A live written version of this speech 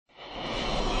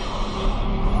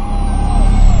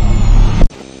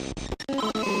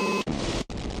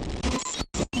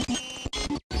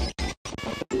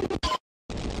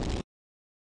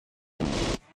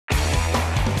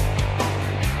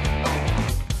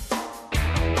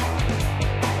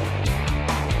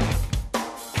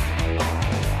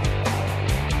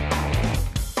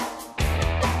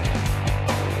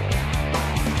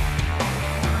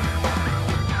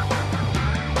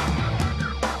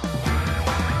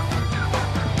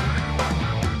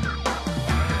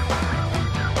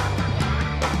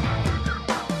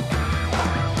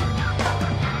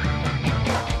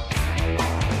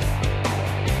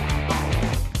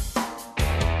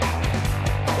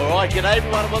G'day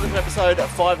everyone and welcome to episode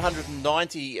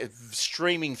 590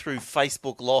 streaming through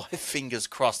Facebook Live, fingers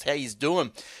crossed. How yous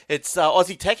doing? It's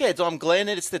Aussie Tech Heads. I'm Glenn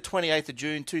and it's the 28th of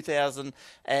June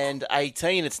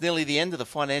 2018. It's nearly the end of the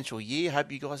financial year.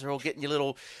 Hope you guys are all getting your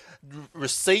little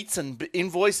receipts and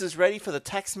invoices ready for the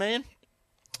tax man.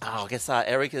 I guess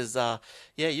Eric is,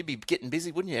 you'd be getting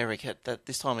busy, wouldn't you, Eric, at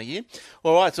this time of year?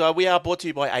 All right, so we are brought to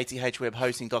you by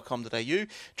athwebhosting.com.au.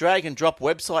 Drag and drop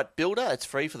website builder. It's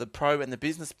free for the pro and the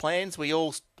business plans. We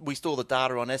store the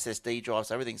data on SSD drives,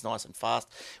 so everything's nice and fast.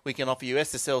 We can offer you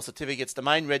SSL certificates,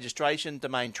 domain registration,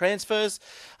 domain transfers,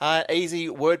 easy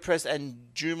WordPress and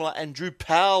Joomla and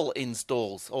Drupal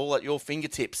installs, all at your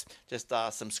fingertips. Just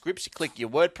some scripts. You click your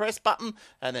WordPress button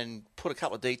and then put a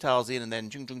couple of details in and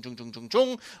then jung,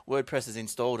 WordPress is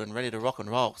installed and ready to rock and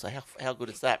roll. So how good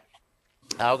is that?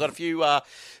 I've got a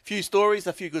few stories,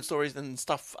 a few good stories and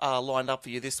stuff lined up for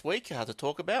you this week to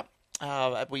talk about.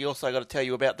 We also got to tell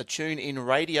you about the TuneIn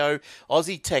Radio,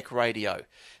 Aussie Tech Radio.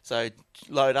 So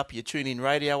load up your TuneIn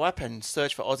Radio app and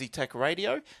search for Aussie Tech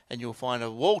Radio and you'll find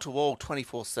a wall-to-wall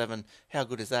 24/7. How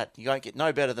good is that? You won't get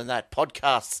no better than that.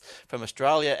 Podcasts from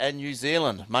Australia and New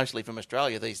Zealand, mostly from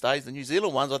Australia these days. The New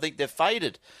Zealand ones, I think they've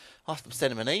faded. I'll have to send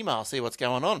them an email, see what's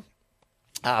going on.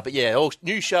 But yeah, all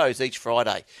new shows each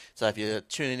Friday. So if you're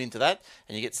tuning into that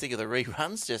and you get sick of the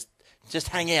reruns, just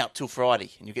hang out till Friday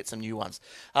and you'll get some new ones.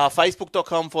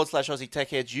 Facebook.com/Aussie Tech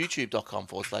Heads,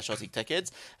 YouTube.com/Aussie Tech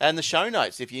Heads, and the show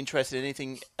notes. If you're interested in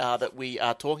anything that we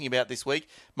are talking about this week,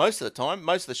 most of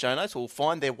the show notes will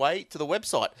find their way to the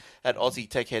website at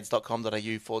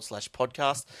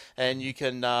aussietechheads.com.au/podcast, and you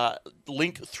can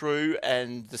link through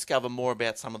and discover more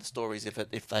about some of the stories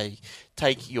if they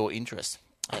take your interest.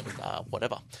 And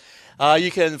whatever. You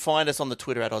can find us on the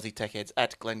Twitter at Aussie Tech Heads,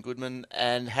 at Glenn Goodman,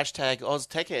 and hashtag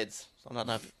 #OzTechHeads. I don't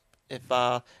know if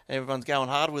everyone's going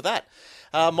hard with that.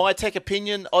 My Tech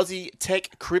Opinion, Aussie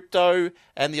Tech Crypto,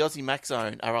 and the Aussie Mac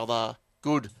Zone are other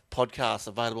good podcasts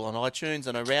available on iTunes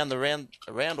and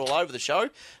around all over the show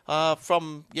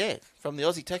from the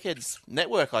Aussie Tech Heads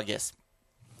network, I guess.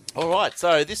 All right,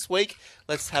 so this week,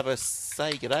 let's have a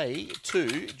say g'day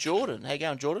to Jordan. How you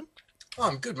going, Jordan? Oh,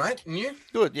 I'm good, mate. And you?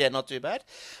 Good, yeah, not too bad.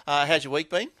 How's your week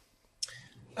been?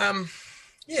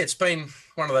 It's been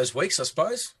one of those weeks, I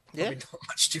suppose. Yeah. Probably not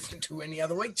much different to any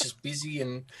other week, just busy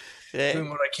and doing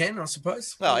what I can, I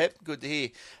suppose. Oh, yep, good to hear.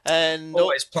 And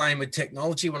always playing with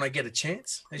technology when I get a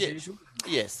chance, as usual.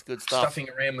 Yes, good stuff. Stuffing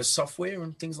around with software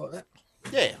and things like that.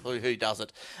 Yeah, who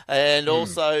doesn't? And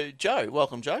also, Joe.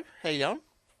 Welcome, Joe. How you going?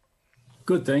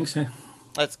 Good, thanks.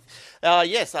 That's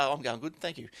yes, I'm going good,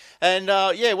 thank you. And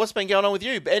what's been going on with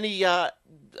you? Any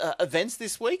events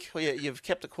this week? Or you've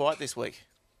kept it quiet this week?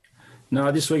 No,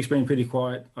 this week's been pretty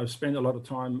quiet. I've spent a lot of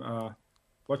time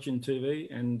watching TV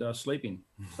and sleeping.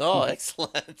 Oh,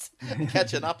 excellent!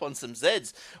 Catching up on some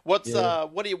Zeds. What do you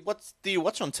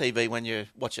watch on TV when you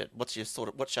watch it? What shows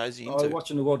are you into?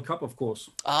 Watching the World Cup, of course.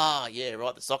 Ah, yeah,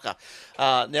 right, the soccer.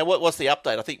 Now, what's the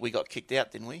update? I think we got kicked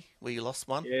out, didn't we? We lost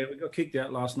one. Yeah, we got kicked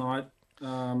out last night.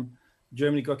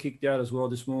 Germany got kicked out as well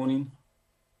this morning.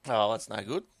 Oh, that's no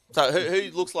good. So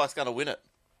who looks like it's going to win it?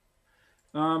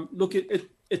 Look,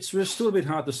 it's still a bit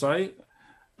hard to say.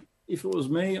 If it was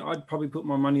me, I'd probably put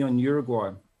my money on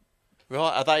Uruguay.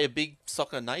 Right. Are they a big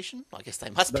soccer nation? I guess they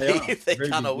must be if they're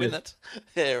going to win it.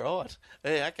 Yeah, right.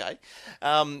 Yeah, okay.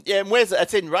 And where's it?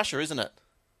 It's in Russia, isn't it?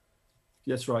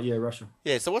 That's right, yeah, Russia.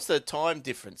 Yeah, so what's the time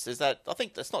difference? I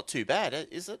think that's not too bad,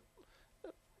 is it?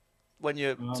 When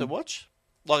you to watch?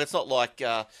 Like, it's not like,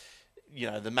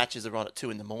 the matches are on at 2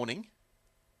 a.m.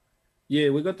 Yeah,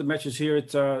 we got the matches here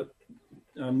at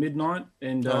midnight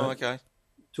and 2 in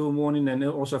the morning and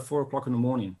also 4 o'clock in the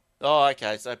morning. Oh,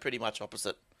 okay, so pretty much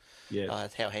opposite. Yeah.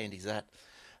 How handy is that?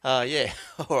 Yeah,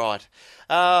 all right.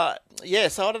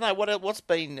 So I don't know what's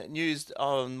been used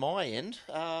on my end.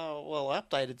 I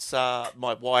updated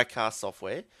my Wirecast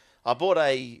software. I bought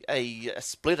a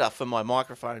splitter for my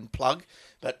microphone plug,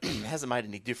 but it hasn't made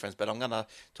any difference. But I'm going to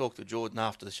talk to Jordan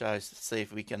after the show to see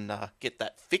if we can get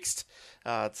that fixed.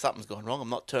 Something's gone wrong. I'm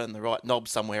not turning the right knob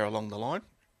somewhere along the line.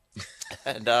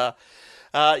 And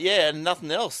and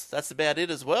nothing else. That's about it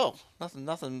as well.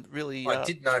 Nothing really. I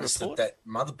did notice that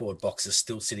motherboard box is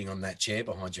still sitting on that chair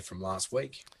behind you from last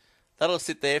week. That'll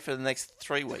sit there for the next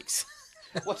 3 weeks.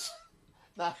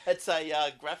 No, it's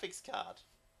a graphics card.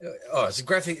 Oh, it's a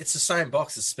graphic. It's the same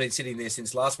box that's been sitting there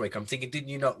since last week. I'm thinking, didn't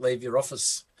you not leave your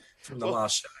office from the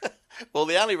last show? Well,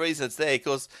 the only reason it's there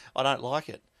because I don't like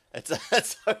it. It's a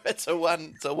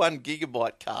 1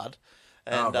 gigabyte card,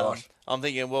 and I'm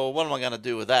thinking, well, what am I going to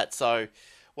do with that? So,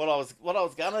 what I was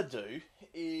going to do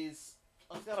is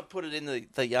I was going to put it in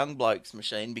the young bloke's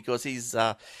machine because he's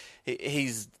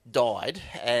he's died,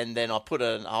 and then I put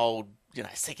an old,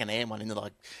 second-hand one in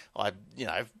that I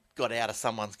got out of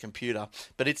someone's computer,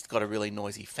 but it's got a really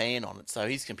noisy fan on it, so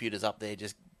his computer's up there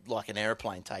just like an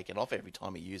aeroplane taking off every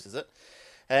time he uses it.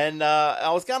 And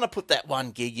I was going to put that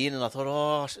 1 gig in, and I thought,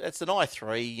 oh, it's an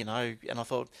i3, and I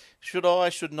thought,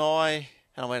 shouldn't I?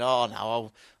 And I went, oh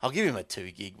no, I'll give him a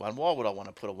 2 gig one. Why would I want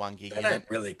to put a 1 gig in? They don't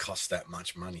really cost that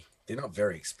much money. They're not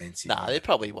very expensive. No, they're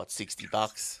probably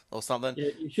 $60 or something.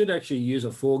 Yeah, you should actually use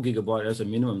a 4 gigabyte as a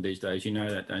minimum these days. You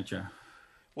know that, don't you?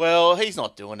 Well, he's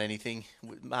not doing anything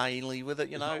mainly with it,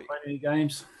 He's not playing any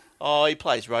games. Oh, he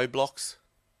plays Roblox.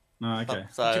 Oh, okay.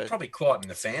 So you could probably quieten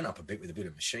the fan up a bit with a bit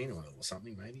of machine oil or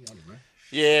something, maybe. I don't know.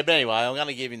 Yeah, but anyway, I'm going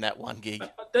to give him that 1 gig.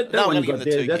 That one you got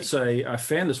there, that's a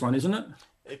fanless one, isn't it?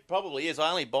 It probably is.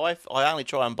 I only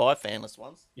try and buy fanless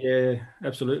ones. Yeah,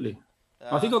 absolutely.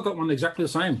 I think I've got one exactly the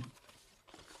same.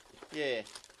 Yeah.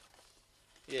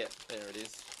 Yeah, there it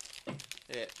is.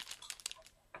 Yeah.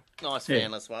 Nice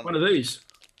fanless one. One of these.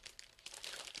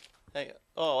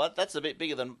 Oh, that's a bit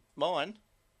bigger than mine.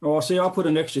 Oh, see, I put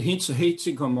an extra heat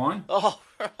sink on mine. Oh,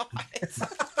 right.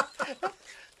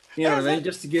 You know what I mean?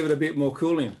 Just to give it a bit more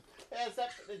cooling. How's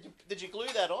that? Did you glue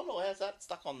that on, or how's that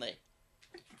stuck on there?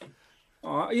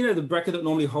 Oh, you know the bracket that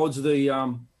normally holds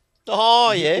the.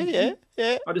 Oh yeah.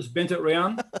 I just bent it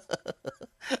round.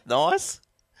 Nice.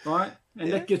 Right,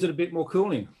 and that gives it a bit more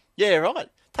cooling. Yeah, right.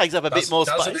 Takes up a bit more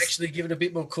space. Does it actually give it a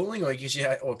bit more cooling, or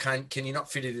can you not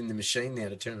fit it in the machine now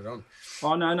to turn it on?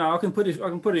 Oh no, I can put it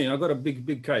in. I've got a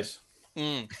big case.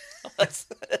 That's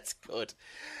good.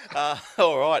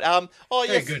 All right. Oh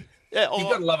yes. Very good. Yeah, you've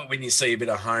got to love it when you see a bit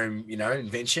of home,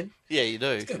 invention. Yeah, you do.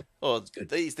 It's good. Oh, it's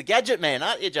good. He's the gadget man,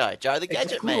 aren't you, Joe? Joe, the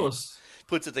gadget man.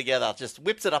 Puts it together, just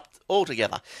whips it up all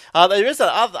together. There is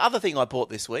other thing I bought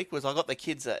this week was I got the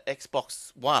kids an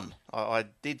Xbox One. I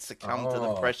did succumb to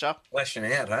the pressure. Flashing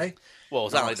out, eh? Well, it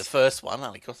was only the first one. It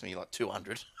only cost me like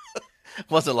 $200. It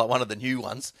wasn't like one of the new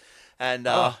ones. And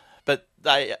but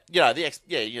they,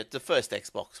 the first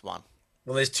Xbox One.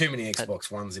 Well, there's too many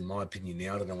Xbox Ones in my opinion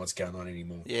now. I don't know what's going on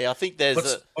anymore. Yeah, I think there's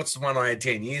what's the one I had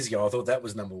 10 years ago? I thought that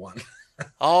was number one.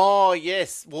 Oh,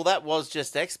 yes. Well, that was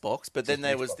just Xbox, but then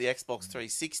there was the Xbox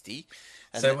 360.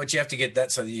 So would you have to get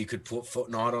that so that you could put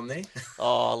Fortnite on there?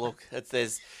 Oh, look,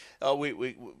 there's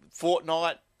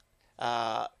Fortnite.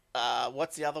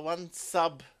 What's the other one?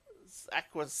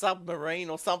 Submarine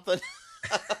or something.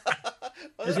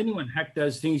 Has anyone hacked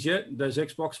those things yet? Those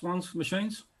Xbox Ones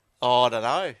machines? Oh, I don't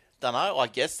know. I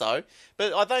guess so,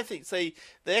 but I don't think. See,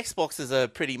 the Xboxes are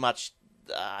pretty much.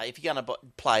 If you're going to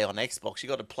play on Xbox, you've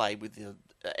got to play with the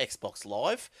Xbox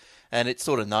Live, and it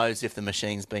sort of knows if the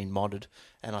machine's been modded.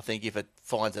 And I think if it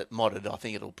finds it modded, I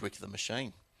think it'll brick the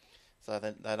machine. So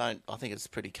they don't. I think it's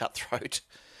pretty cutthroat.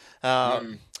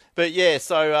 But yeah,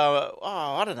 so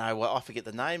I don't know. I forget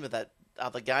the name of that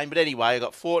other game, but anyway, I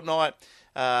got Fortnite,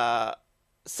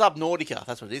 Subnautica.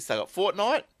 That's what it is. So I got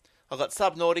Fortnite, I got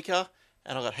Subnautica,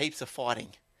 and I got heaps of fighting.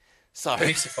 So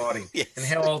heaps of fighting. Yes. And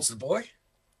how old's the boy?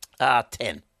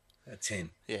 10. 10.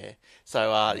 Yeah.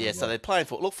 So so they're playing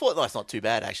Look, Fortnite's not too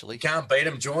bad actually. Can't beat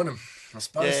them, join them, I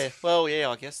suppose. Yeah. Well, yeah,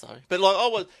 I guess so. But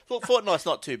Fortnite's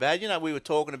not too bad. We were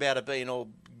talking about it being all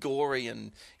gory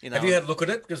and Have you had a look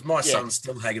at it? Because my son's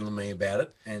still haggling me about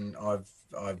it, and I've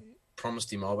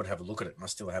promised him I would have a look at it, and I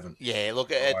still haven't. Yeah.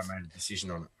 Look, I made a decision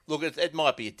on it. Look, it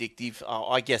might be addictive.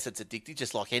 I guess it's addictive,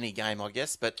 just like any game, I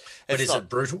guess. But is it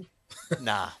brutal?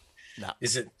 Nah.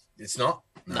 Is it? It's not.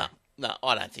 No,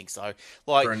 I don't think so.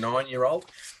 Like for a 9-year-old?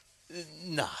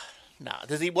 No.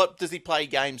 Does he play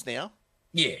games now?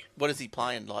 Yeah. What is he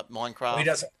playing? Like Minecraft? He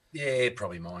does. Yeah,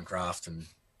 probably Minecraft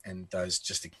and those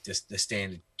just the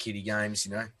standard kiddie games,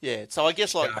 Yeah. So I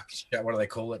guess Shark, what do they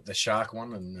call it? The Shark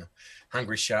one and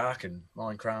Hungry Shark and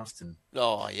Minecraft and.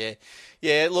 Oh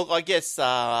yeah. Look, I guess.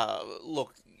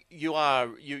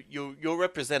 You're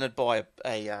represented by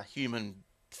a human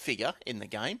figure in the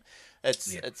game.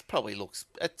 It's probably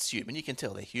it's human. You can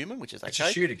tell they're human, which is okay. It's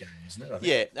a shooter game, isn't it? I think.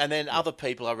 Yeah, and then other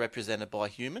people are represented by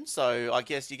humans. So I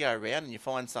guess you go around and you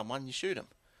find someone, you shoot them.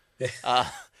 Yeah.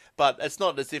 But it's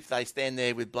not as if they stand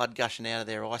there with blood gushing out of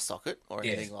their eye socket or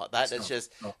anything like that. It's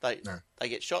just they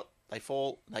get shot, they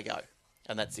fall, they go,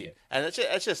 and that's it. And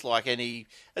it's just like any.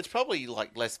 It's probably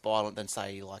like less violent than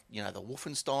say like the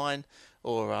Wolfenstein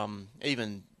or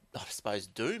even I suppose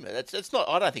Doom. It's not.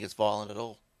 I don't think it's violent at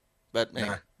all. But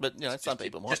some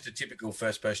people might. Just a typical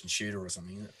first-person shooter or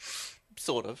something, isn't it?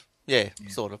 Sort of. Yeah,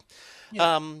 sort of.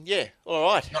 Yeah. All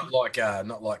right. Not like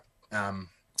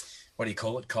what do you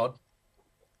call it? COD.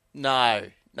 No.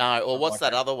 Or what's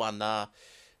that other one?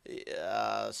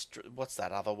 What's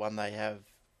that other one they have?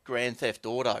 Grand Theft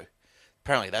Auto.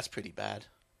 Apparently, that's pretty bad.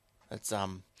 It's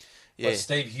Yeah. But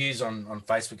Steve Hughes on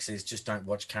Facebook says just don't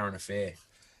watch Current Affair.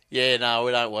 Yeah, no,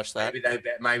 we don't watch that.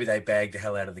 Maybe they bagged the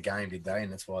hell out of the game, did they?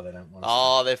 And that's why they don't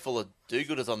want. They're full of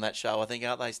do-gooders on that show, I think,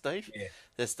 aren't they, Steve? Yeah.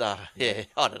 Just I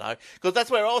don't know, because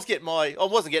that's where I was getting I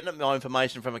wasn't getting my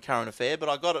information from a Current Affair, but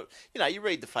I got it. You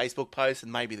read the Facebook post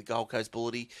and maybe the Gold Coast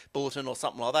Bulletin or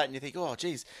something like that, and you think, oh,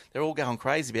 geez, they're all going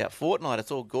crazy about Fortnite.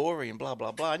 It's all gory and blah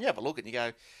blah blah. And you have a look and you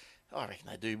go, I reckon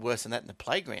they do worse than that in the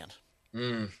playground.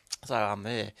 So I'm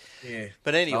there. Yeah.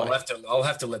 But anyway, I'll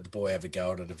have to let the boy have a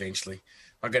go at it eventually.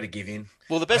 I got to give in.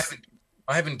 Well, the best.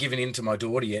 I haven't given in to my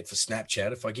daughter yet for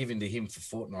Snapchat. If I give in to him for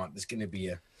Fortnite, there's going to be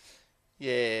a.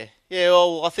 Yeah.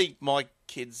 Well, I think my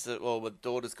kids, my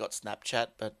daughter's got Snapchat,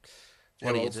 but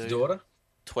what do you do? Daughter?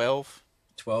 12.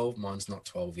 12. Mine's not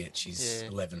 12 yet. She's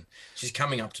 11. She's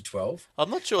coming up to 12.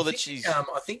 I'm not sure she's. I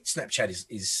think Snapchat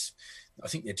is. I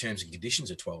think their terms and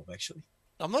conditions are 12 actually.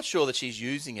 I'm not sure that she's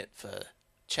using it for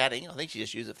chatting. I think she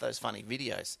just uses it for those funny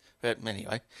videos. But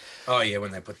anyway. Oh yeah,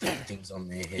 when they put the things on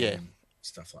their head and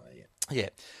stuff like that. Yeah. Yeah.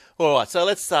 All right. So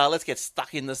let's get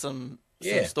stuck into some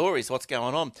stories. What's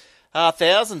going on?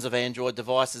 Thousands of Android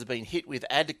devices have been hit with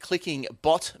ad-clicking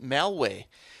bot malware.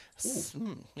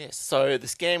 Yes. So the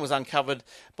scam was uncovered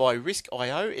by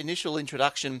Risk.io. Initial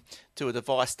introduction to a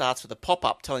device starts with a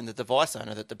pop-up telling the device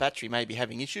owner that the battery may be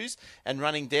having issues and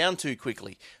running down too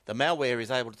quickly. The malware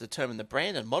is able to determine the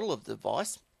brand and model of the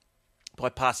device by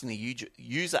passing the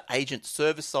user agent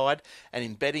server side and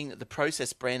embedding the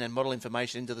process brand and model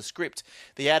information into the script.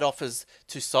 The ad offers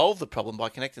to solve the problem by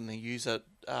connecting the user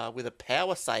with a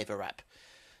power saver app.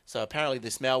 So apparently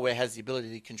this malware has the ability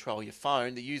to control your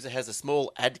phone. The user has a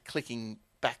small ad-clicking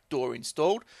backdoor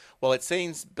installed. While it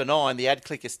seems benign, the ad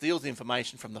clicker steals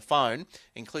information from the phone,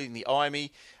 including the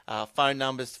IMEI, phone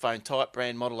numbers, phone type,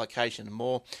 brand, model, location, and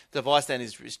more. The device then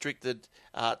is restricted.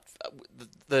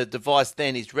 The device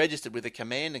then is registered with a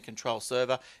command and control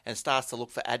server and starts to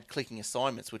look for ad clicking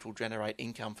assignments, which will generate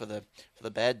income for the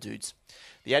bad dudes.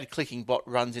 The ad clicking bot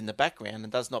runs in the background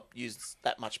and does not use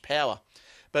that much power.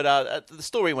 But the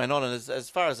story went on, and as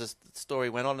far as the story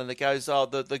went on, and it goes,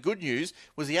 the good news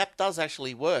was the app does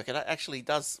actually work, and it actually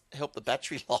does help the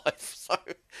battery life.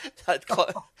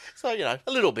 So a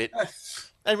little bit,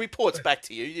 and reports back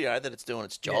to you, that it's doing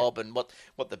its job and what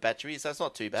the battery is. So it's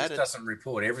not too bad. It doesn't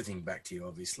report everything back to you,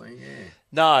 obviously. Yeah.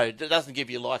 No, it doesn't give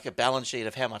you like a balance sheet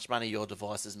of how much money your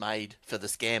device has made for the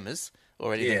scammers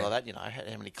or anything like that.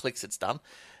 How many clicks it's done.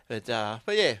 But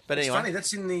anyway, it's funny.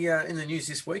 That's in the news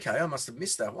this week. Hey, I must have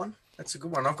missed that one. That's a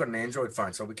good one. I've got an Android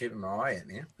phone, so I'll be keeping my eye out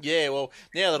now. Yeah, well,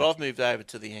 now that I've moved over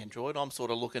to the Android, I'm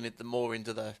sort of looking at more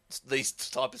into these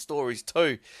type of stories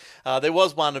too. There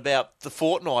was one about the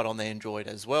Fortnite on the Android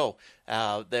as well.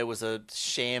 There was a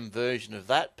sham version of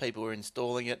that. People were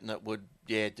installing it, and it would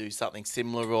do something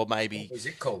similar, or maybe. What was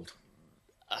it called?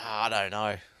 I don't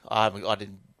know. I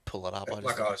didn't pull it up.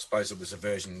 I suppose it was a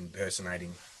version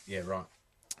impersonating. Yeah, right.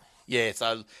 Yeah,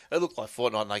 so it looked like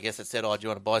Fortnite, and I guess it said, do you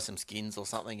want to buy some skins or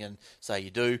something? And say you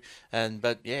do.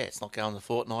 But it's not going to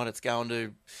Fortnite, it's going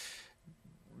to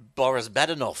Boris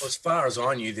Badenov. Well, as far as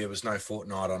I knew, there was no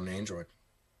Fortnite on Android.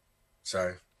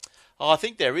 So. I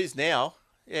think there is now.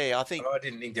 Yeah, I think. I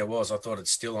didn't think there was. I thought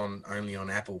it's still only on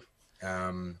Apple.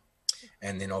 And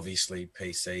then obviously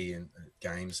PC and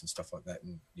games and stuff like that,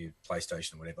 and your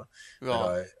PlayStation or whatever.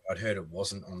 Right. But I'd heard it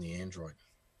wasn't on the Android.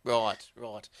 Right.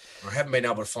 I haven't been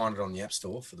able to find it on the App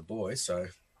Store for the boys, so.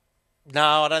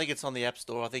 No, I don't think it's on the App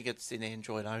Store. I think it's in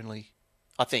Android only.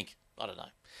 I think. I don't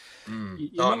know.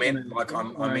 No, I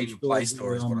mean Play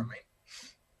Store is what I mean.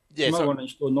 Yeah, you might want to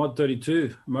install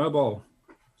Nod32 mobile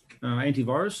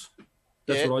antivirus.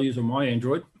 That's what I use on my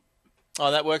Android. Oh,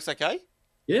 that works okay?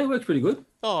 Yeah, it works pretty good.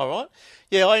 Oh, all right.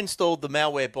 Yeah, I installed the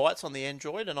Malwarebytes on the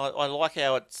Android, and I like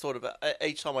how it sort of,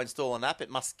 each time I install an app, it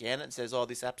must scan it and says,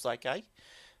 this app's okay.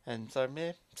 And so,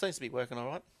 seems to be working all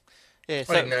right. Yeah,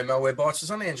 I didn't know Malwarebytes was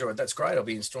on Android. That's great. I'll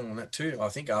be installing that too, I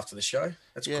think, after the show.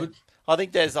 That's good. I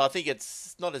think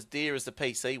it's not as dear as the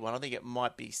PC one. I think it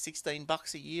might be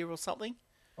 $16 a year or something.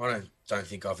 I don't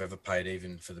think I've ever paid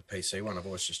even for the PC one. I've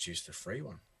always just used the free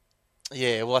one.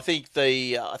 Yeah, well, I think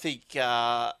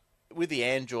with the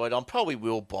Android, I probably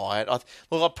will buy it. I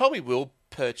probably will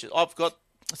purchase.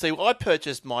 I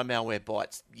purchased my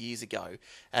Malwarebytes years ago,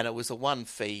 and it was a one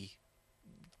fee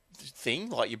thing.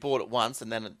 Like you bought it once,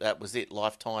 and then that was it,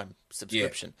 lifetime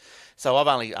subscription. Yeah. So I've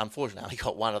unfortunately only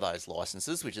got one of those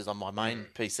licenses, which is on my main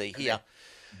PC here.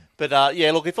 But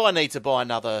look, if I need to buy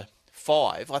another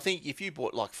 5, I think if you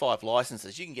bought like 5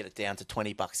 licenses, you can get it down to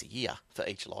 $20 a year for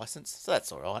each license. So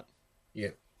that's all right. Yeah.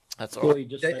 That's all right.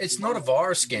 It's not a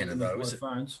virus scanner, though, is it?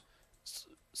 Phones.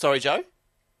 Sorry, Joe?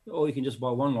 Or you can just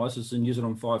buy one license and use it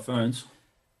on 5 phones.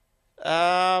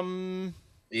 Yeah,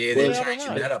 they're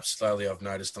changing that up slowly. I've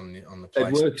noticed on the PlayStation.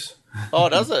 It works. Oh,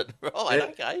 does it? Right.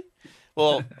 Okay.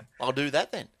 Well, I'll do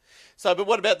that then. So, but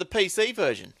what about the PC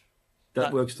version?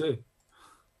 That works too.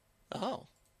 Oh,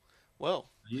 well,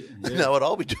 you know what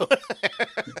I'll be doing.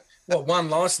 Well, one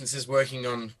license is working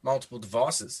on multiple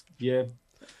devices. Yeah.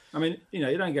 I mean,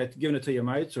 you don't get giving it to your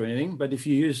mates or anything, but if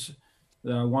you use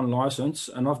one license,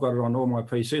 and I've got it on all my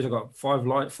PCs, I've got five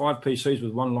PCs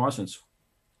with one license.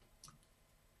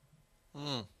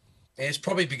 Yeah, it's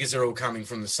probably because they're all coming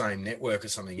from the same network or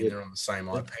something, and they're on the same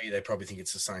IP. They probably think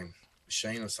it's the same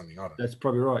machine or something. I don't know. That's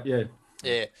probably right, yeah.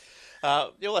 Yeah.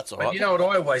 Well, that's all right. But you know what?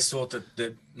 I always thought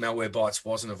that Malwarebytes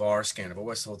wasn't a virus scanner. I've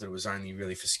always thought that it was only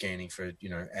really for scanning for,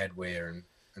 adware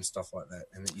and stuff like that,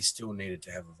 and that you still needed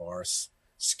to have a virus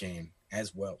scan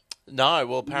as well. No,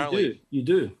 well, apparently... You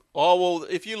do. Oh, well,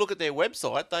 if you look at their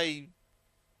website,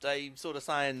 they sort of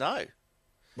saying no.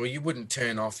 Well, you wouldn't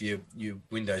turn off your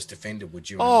Windows Defender, would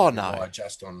you? Oh, no.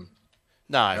 Just on...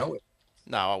 No.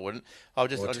 No, I wouldn't. I'll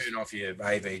just turn off your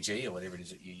AVG or whatever it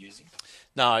is that you're using.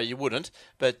 No, you wouldn't.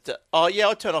 But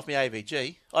I'd turn off my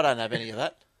AVG. I don't have any of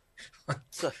that.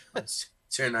 So,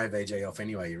 turn AVG off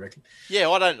anyway. You reckon? Yeah,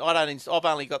 I don't. I've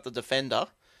only got the Defender.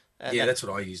 That's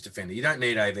what I use. Defender. You don't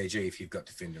need AVG if you've got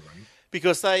Defender running.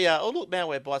 Because they look,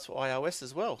 Malwarebytes for iOS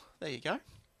as well. There you go.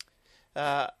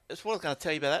 That's what I was going to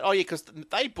tell you about that. Oh yeah, because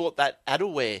they bought that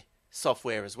Adware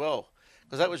software as well.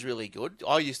 Because that was really good.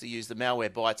 I used to use the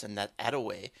Malwarebytes and that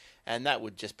Adware, and that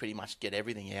would just pretty much get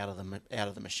everything out of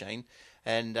the machine.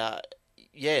 And so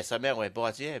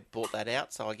Malwarebytes, bought that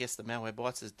out. So I guess the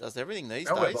Malwarebytes does everything these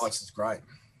days. Malwarebytes is great.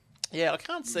 Yeah, I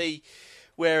can't see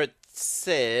where it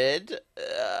said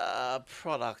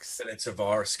products. But it's a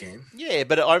virus scan. Yeah,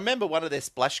 but I remember one of their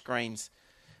splash screens.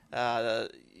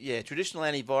 Traditional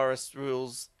antivirus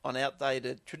relies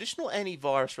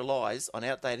on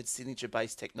outdated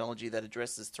signature-based technology that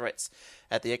addresses threats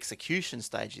at the execution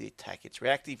stage of the attack. It's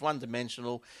reactive,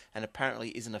 one-dimensional, and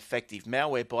apparently isn't effective.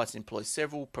 Malwarebytes employs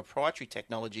several proprietary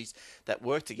technologies that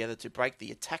work together to break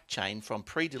the attack chain from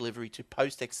pre-delivery to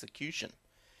post-execution.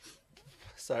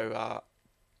 So,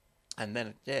 and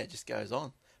then it just goes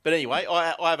on. But anyway,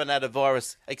 I haven't had a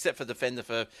virus except for Defender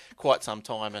for quite some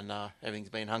time, and everything's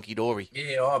been hunky dory.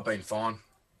 Yeah, I've been fine.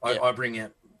 I bring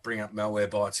up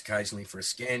Malwarebytes occasionally for a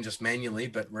scan, just manually,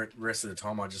 but rest of the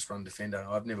time I just run Defender.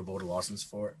 I've never bought a license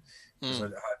for it because I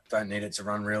don't need it to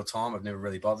run real time. I've never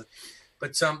really bothered.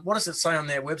 But what does it say on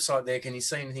their website there? Can you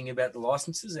see anything about the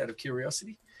licenses out of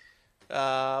curiosity?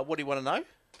 What do you want to know?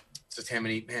 Just how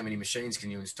many machines can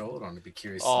you install it on? I'd be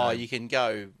curious. You can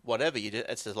go whatever you do.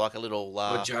 It's just like a little.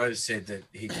 Well, Joe said that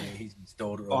he's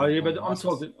installed it. But I'm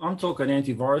talking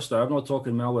antivirus though. I'm not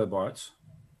talking Malwarebytes.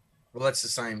 Well, that's the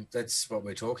same. That's what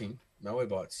we're talking.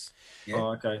 Malwarebytes. Yeah.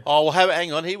 Oh, okay. Oh, well,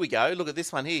 hang on. Here we go. Look at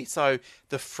this one here. So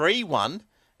the free one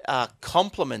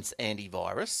complements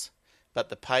antivirus, but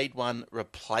the paid one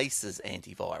replaces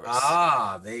antivirus.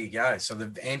 Ah, there you go. So the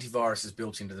antivirus is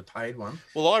built into the paid one.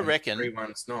 Well, I reckon the free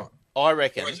one's not. I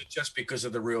reckon. Or is it just because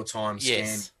of the real-time scan?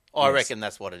 Yes, I reckon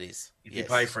that's what it is. If you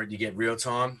pay for it, you get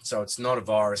real-time. So it's not a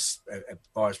virus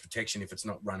protection if it's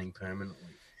not running permanently.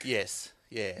 Yes,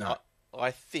 yeah. No.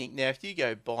 I think now if you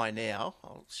go buy now,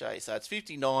 I'll show you. So it's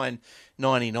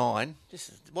 $59.99. This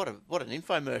is what an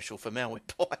infomercial for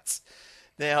Malwarebytes.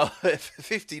 Now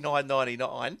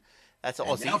 $59.99. That's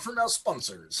Aussie. Now from our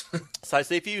sponsors. So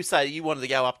if you say you wanted to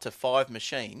go up to 5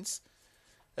 machines,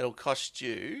 it'll cost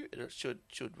you. It should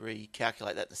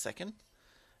recalculate that in a second.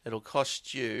 It'll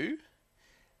cost you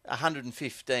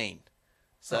 $115.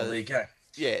 So there you go.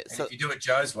 Yeah. And if you do it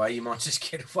Joe's way, you might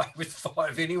just get away with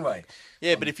 5 anyway.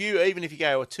 Yeah, but even if you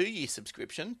go a 2-year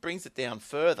subscription, brings it down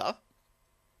further.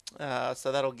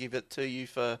 So that'll give it to you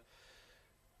for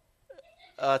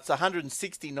it's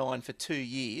 $169 for 2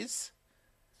 years.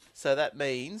 So that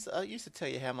means I used to tell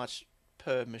you how much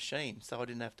per machine, so I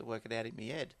didn't have to work it out in my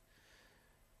head.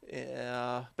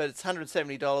 But it's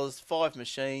 $170, 5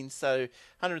 machines, so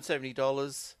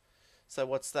 $170. So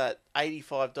what's that?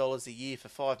 $85 a year for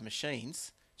 5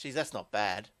 machines. Geez, that's not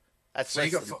bad. That's so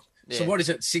So what is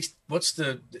it? What's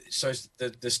the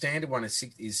standard one is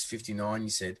 $59? You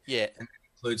said. Yeah. And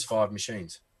it includes 5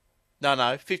 machines. No,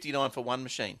 $59 for 1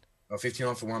 machine. Oh,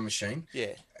 $59 for 1 machine.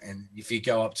 Yeah. And if you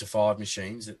go up to 5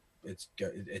 machines, it's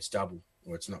double,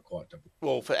 or it's not quite double.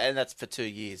 Well, and that's for 2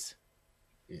 years.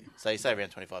 Yeah. So you save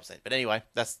around 25%. But anyway,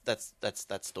 that's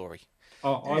that story.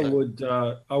 I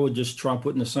would just try and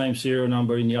put in the same serial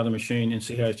number in the other machine and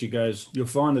see how it goes. You'll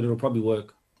find that it'll probably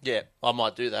work. Yeah, I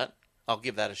might do that. I'll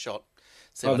give that a shot.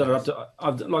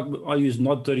 I use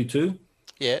Nod 32.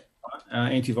 Yeah.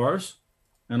 antivirus,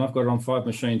 and I've got it on 5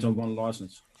 machines on one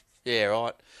license. Yeah,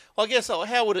 right. I guess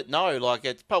how would it know? Like,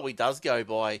 it probably does go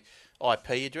by IP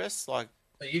address. Like,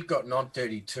 So you've got Node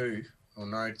 32 or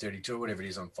Node 32 or whatever it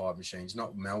is on 5 machines,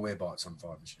 not Malwarebytes on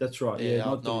 5 machines. That's right. Yeah,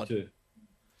 not 32.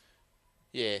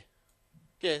 Yeah,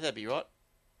 that'd be right.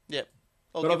 Yep.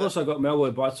 But I've also got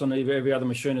Malwarebytes on every other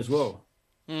machine as well.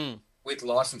 With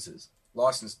licenses,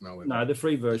 licensed Malwarebytes. No, the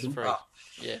free version. It's free.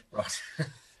 Yeah. Right.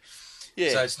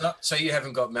 Yeah. So it's not. So you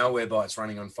haven't got Malwarebytes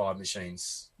running on 5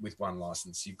 machines with one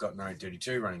license. You've got Node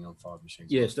 32 running on 5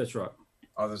 machines. Yes, that's right.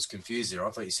 I was confused there. I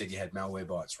thought you said you had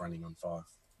Malwarebytes running on 5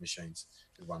 machines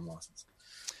with one license.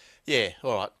 Yeah.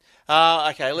 All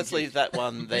right. Okay. Let's leave that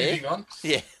one there. Moving on.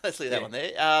 Yeah. Let's leave that one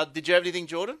there. Did you have anything,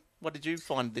 Jordan? What did you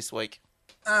find this week?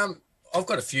 I've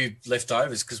got a few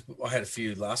leftovers because I had a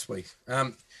few last week.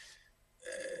 Warm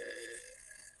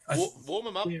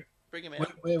them up. Bring them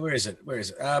out. Where is it?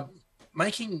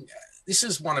 This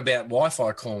is one about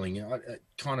Wi-Fi calling.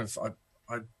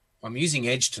 I'm using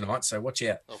Edge tonight, so watch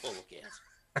out. Oh, look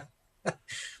out.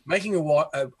 Making a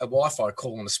Wi-Fi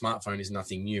call on a smartphone is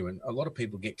nothing new, and a lot of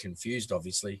people get confused.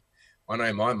 Obviously, I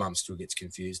know my mum still gets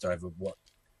confused over what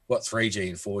 3G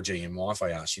and 4G and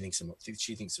Wi-Fi are. She thinks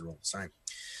they're all the same.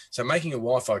 So making a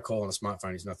Wi-Fi call on a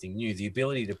smartphone is nothing new. The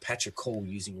ability to patch a call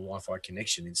using a Wi-Fi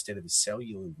connection instead of a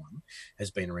cellular one has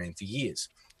been around for years,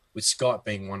 with Skype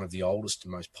being one of the oldest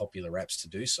and most popular apps to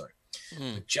do so.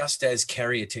 But just as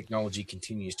carrier technology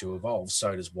continues to evolve,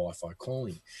 so does Wi-Fi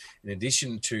calling. In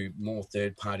addition to more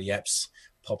third-party apps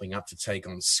popping up to take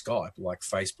on Skype, like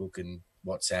Facebook and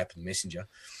WhatsApp and Messenger,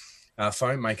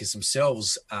 phone makers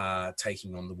themselves are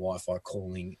taking on the Wi-Fi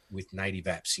calling with native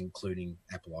apps, including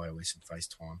Apple iOS and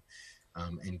FaceTime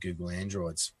and Google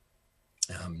Androids.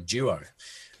 Duo.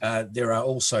 There are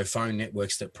also phone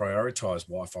networks that prioritize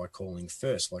Wi-Fi calling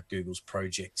first, like Google's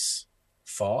Projects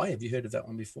Fi. Have you heard of that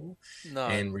one before? No.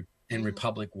 And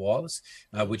Republic Wireless,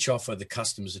 which offer the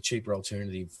customers a cheaper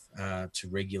alternative to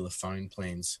regular phone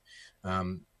plans.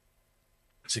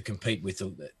 To compete with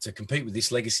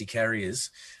this, legacy carriers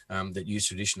that use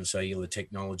traditional cellular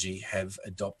technology have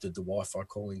adopted the Wi-Fi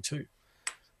calling too.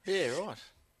 Yeah, right.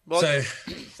 Well, so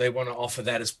they want to offer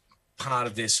that as part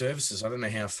of their services. I don't know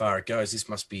how far it goes. This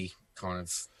must be kind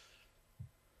of,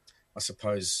 I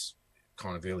suppose,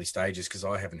 kind of early stages, because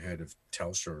I haven't heard of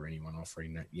Telstra or anyone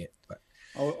offering that yet. But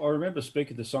I remember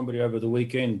speaking to somebody over the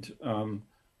weekend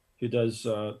who does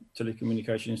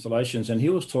telecommunication installations, and he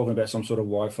was talking about some sort of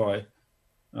Wi-Fi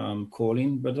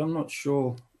calling, but I'm not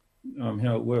sure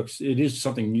how it works. It is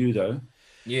something new, though.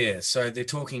 Yeah, so they're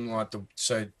talking like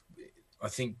I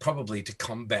think probably to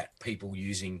combat people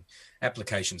using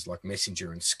applications like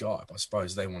Messenger and Skype. I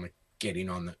suppose they want to get in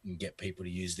on it and get people to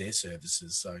use their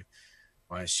services. So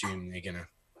I assume they're going to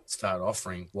start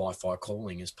offering Wi-Fi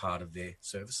calling as part of their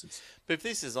services. But if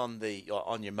this is on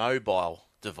your mobile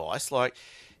device, like,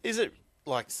 is it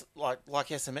like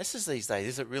SMSs these days?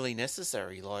 Is it really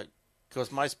necessary? Like,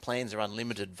 because most plans are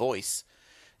unlimited voice.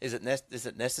 Is it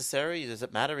necessary? Does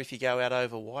it matter if you go out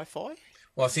over Wi-Fi?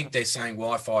 Well, I think they're saying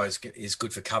Wi-Fi is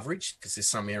good for coverage, because there's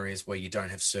some areas where you don't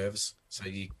have service, so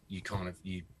you're able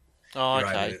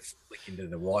to flick into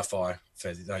the Wi-Fi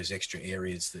for those extra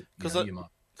areas that you might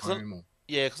home or.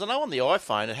 Yeah, because I know on the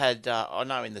iPhone it had. I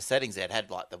know in the settings it had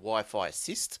like the Wi-Fi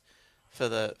assist for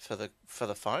the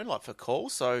phone, like for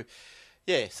calls. So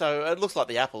yeah, so it looks like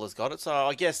the Apple has got it. So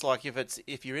I guess like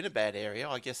if you're in a bad area,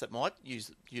 I guess it might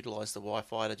utilize the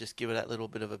Wi-Fi to just give it that little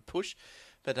bit of a push.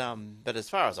 But as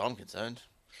far as I'm concerned,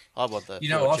 I want the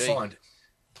 4G.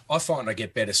 I find I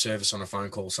get better service on a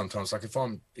phone call sometimes. Like if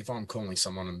I'm calling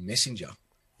someone on Messenger,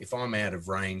 if I'm out of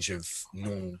range of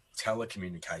normal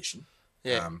telecommunication,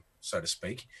 so to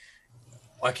speak,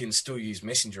 I can still use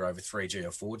Messenger over 3G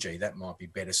or 4G. That might be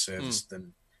better service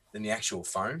than the actual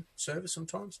phone service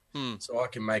sometimes. So I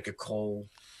can make a call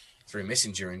through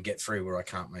Messenger and get through where I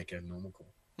can't make a normal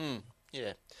call.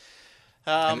 Yeah.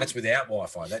 And that's without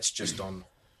Wi-Fi. That's just on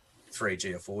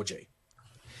 3G or 4G.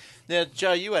 Now,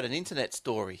 Joe, you had an internet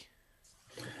story,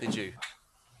 did you?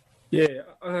 Yeah,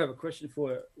 I have a question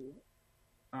for you.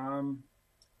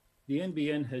 The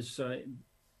NBN has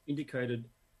indicated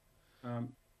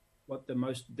what the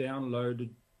most downloaded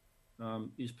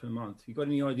is per month. You got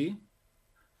any idea?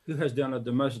 Who has downloaded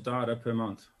the most data per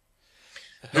month?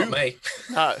 Not me.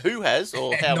 Who has,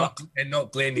 or how much? And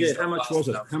not Glenn. Yeah, how much was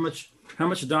it? How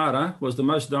much data was the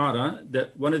most data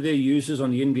that one of their users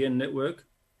on the NBN network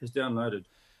has downloaded?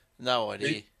 No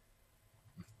idea.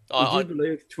 I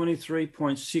believe 23.6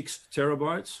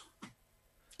 terabytes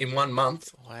in 1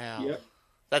 month. Wow. Yep.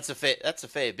 That's a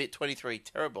fair bit. 23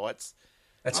 terabytes.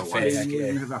 That's a I fair wonder hack, if you yeah.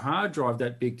 even have a hard drive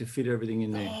that big to fit everything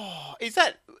in there. Oh, is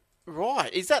that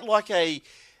right? Is that like a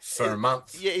For a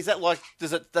month. Yeah, is that like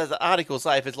does the article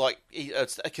say if it's like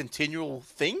it's a continual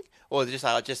thing, or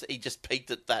just he just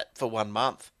peaked at that for 1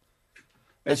 month?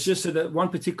 It's just that one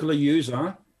particular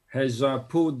user has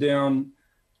pulled down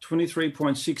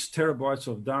 23.6 terabytes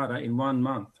of data in 1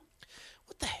 month.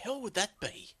 What the hell would that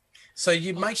be? So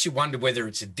it makes you wonder whether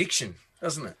it's addiction,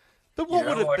 doesn't it? But what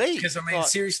would it be? Because, I mean,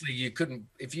 seriously, you couldn't,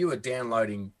 if you were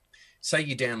downloading, say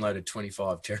you downloaded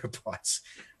 25 terabytes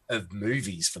of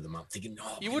movies for the month, thinking,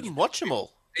 you wouldn't watch them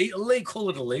all. Call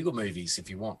it illegal movies if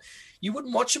you want. You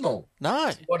wouldn't watch them all.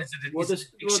 No. What is it? Is it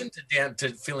addiction to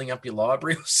filling up your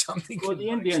library or something? Well, the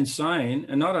NBN's saying,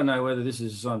 and I don't know whether this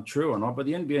is true or not, but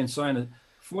the NBN's saying that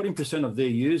 14% of their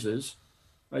users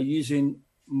are using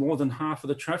more than half of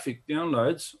the traffic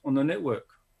downloads on the network.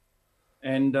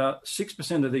 And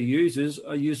 6% of the users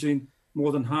are using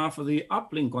more than half of the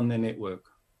uplink on their network.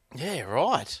 Yeah,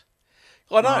 right.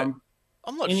 I know.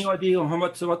 I'm not. Any idea on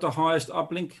what the highest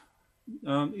uplink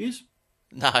is?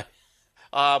 No.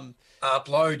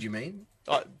 Upload, you mean?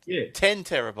 Yeah. 10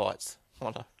 terabytes.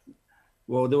 Oh, no.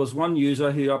 Well, there was one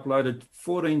user who uploaded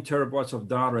 14 terabytes of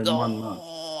data in 1 month.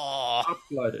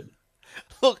 Uploaded.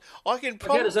 Look, I can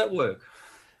probably. How does that work?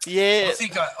 Yeah.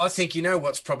 I think you know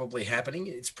what's probably happening.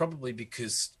 It's probably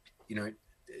because,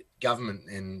 government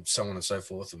and so on and so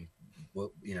forth, and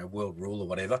world rule or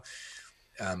whatever,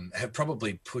 have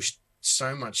probably pushed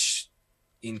so much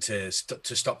to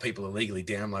stop people illegally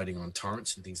downloading on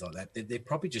torrents and things like that. They're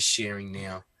probably just sharing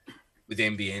now with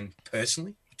NBN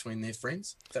personally between their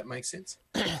friends. If that makes sense.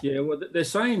 Yeah, well, they're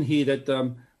saying here that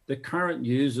the current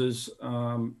users,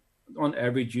 on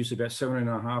average, use about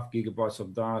 7.5 gigabytes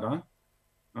of data.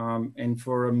 And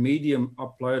for a medium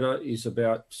uploader is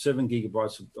about 7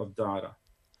 gigabytes of data.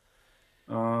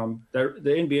 The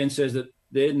NBN says that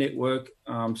their network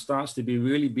starts to be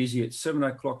really busy at 7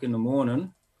 o'clock in the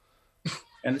morning,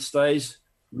 and it stays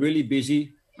really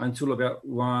busy until about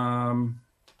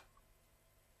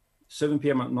 7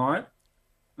 p.m. at night,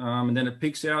 and then it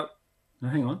peaks out.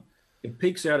 It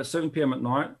peaks out at 7 p.m. at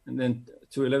night, and then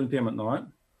to 11 p.m. at night,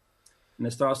 and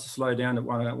it starts to slow down at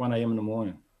 1 a.m. in the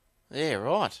morning. Yeah,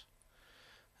 right.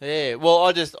 Yeah, well,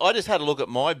 I just had a look at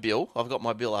my bill. I've got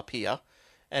my bill up here,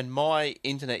 and my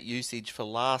internet usage for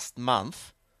last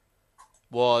month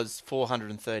was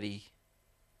 430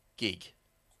 gig.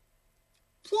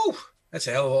 Whew, that's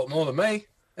a hell of a lot more than me.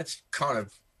 That's kind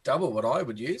of double what I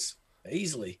would use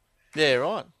easily. Yeah,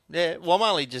 right. Yeah, well, I'm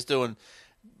only just doing.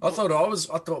 I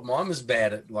thought mine was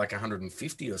bad at like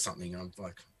 150 or something. I'm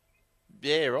like,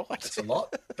 yeah, right. That's a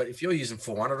lot. But if you're using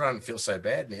 400, I don't feel so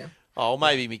bad now. Oh,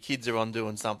 maybe my kids are on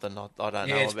doing something I don't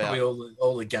know it's about. Probably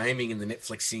all the gaming and the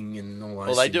Netflixing and all those.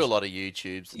 Well, they things. do a lot of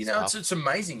YouTubes. And stuff. It's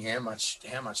amazing how much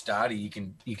data you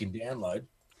can download.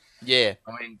 Yeah,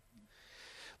 I mean,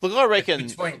 look, I reckon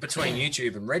between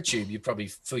YouTube and RedTube, you probably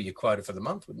fill your quota for the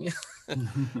month, wouldn't you?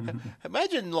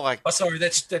 Imagine like. Oh, sorry,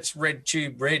 that's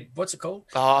RedTube Red. What's it called?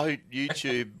 Oh,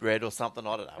 YouTube Red or something.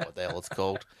 I don't know what the hell it's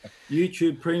called.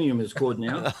 YouTube Premium is called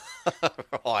now.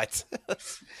 Right.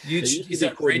 YouTube is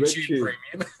that RedTube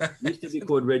Premium? It used to be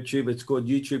called RedTube. It's called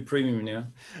YouTube Premium now.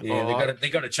 Yeah, they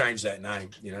got to change that name.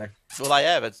 Well, they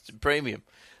have. It's premium.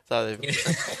 So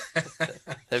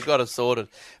they've got it sorted.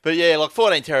 But yeah, like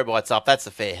 14 terabytes up, that's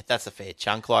a fair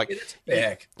chunk. Like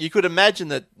you could imagine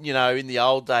that, in the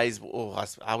old days,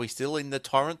 are we still in the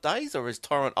torrent days, or is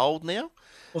torrent old now?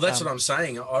 Well, that's what I'm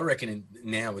saying. I reckon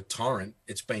now with torrent,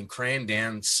 it's been crammed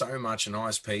down so much, and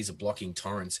ISPs are blocking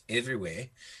torrents everywhere.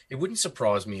 It wouldn't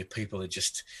surprise me if people are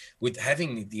just, with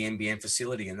having the NBN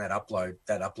facility and that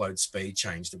upload speed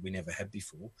change that we never had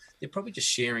before, they're probably just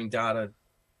sharing data,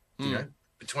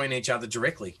 between each other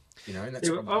directly, and that's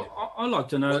I'd like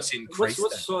to know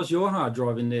what size your hard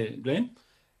drive in there, Glenn?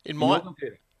 In my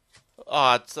computer?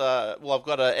 It's I've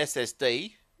got a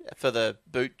SSD for the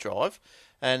boot drive,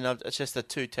 and it's just a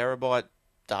 2 terabyte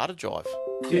data drive.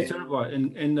 2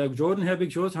 terabyte, and Jordan, how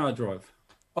big's yours hard drive?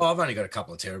 Oh, I've only got a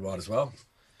couple of terabyte as well.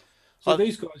 So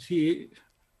these guys here,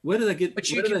 where do they get?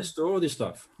 Where do they store all this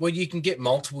stuff? Well, you can get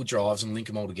multiple drives and link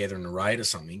them all together in a RAID or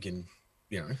something, and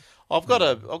I've got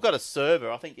a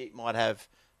server. I think it might have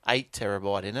 8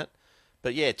 terabyte in it,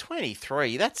 but yeah,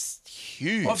 23. That's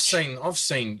huge. I've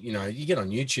seen. You get on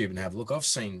YouTube and have a look. I've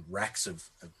seen racks of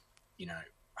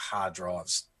hard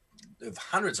drives, of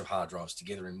hundreds of hard drives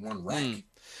together in one rack.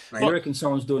 I reckon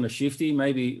someone's doing a shifty,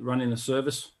 maybe running a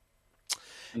service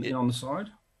on the side.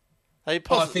 I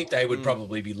think they would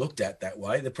probably be looked at that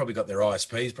way. They've probably got their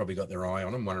ISPs, probably got their eye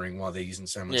on them, wondering why they're using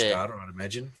so much data, I'd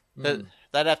imagine. They'd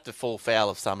have to fall foul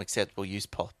of some acceptable use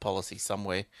policy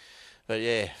somewhere. But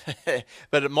yeah,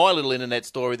 but my little internet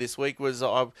story this week was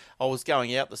I was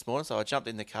going out this morning, so I jumped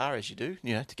in the car as you do,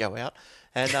 to go out,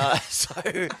 and I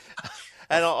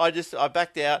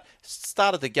backed out,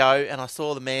 started to go, and I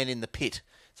saw the man in the pit.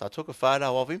 So I took a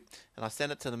photo of him and I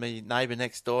sent it to my neighbour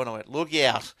next door, and I went, "Look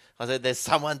out!" I said, "There's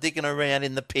someone dicking around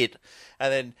in the pit."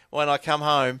 And then when I come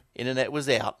home, internet was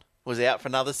out for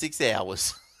another 6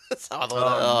 hours. So I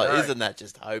thought, no. Isn't that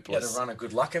just hopeless? You had a run of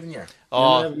good luck, haven't you? You're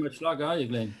not having much luck, are you,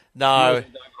 Glenn? No.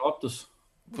 Optus.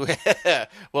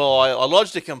 Well, I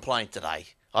lodged a complaint today.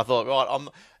 I thought,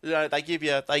 right, they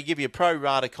give you pro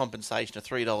rata compensation of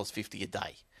 $3.50 a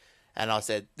day, and I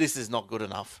said this is not good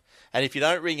enough. And if you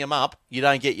don't ring them up, you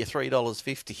don't get your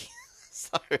 $3.50.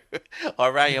 So I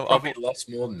rang him. Probably lots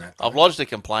more than that. I've lodged a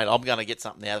complaint. I'm going to get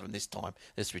something out of them this time.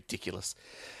 It's ridiculous.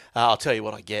 I'll tell you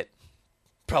what I get.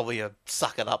 Probably a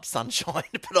suck it up sunshine,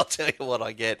 but I'll tell you what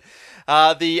I get.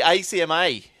 The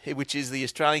ACMA, which is the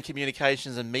Australian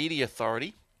Communications and Media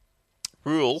Authority,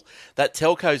 rule that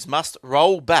telcos must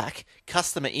roll back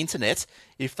customer internet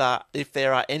if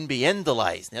there are NBN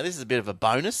delays. Now, this is a bit of a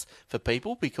bonus for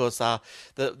people because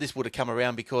this would have come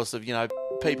around because of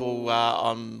people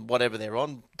on whatever they're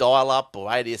on, dial-up or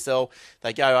ADSL.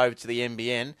 They go over to the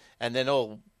NBN and then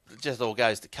all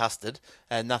goes to custard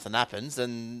and nothing happens,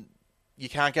 and you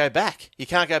can't go back. You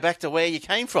can't go back to where you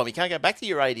came from. You can't go back to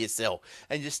your ADSL,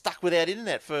 and you're stuck without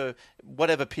internet for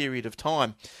whatever period of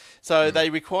time. So they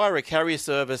require a carrier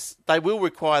service. They will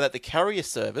require that the carrier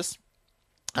service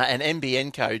and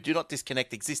NBN code do not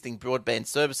disconnect existing broadband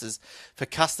services for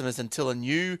customers until a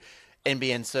new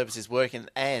NBN service is working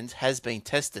and has been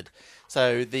tested.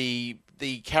 So the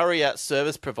carrier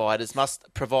service providers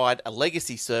must provide a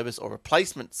legacy service or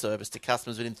replacement service to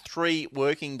customers within 3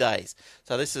 working days.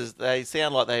 So they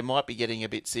sound like they might be getting a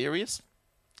bit serious,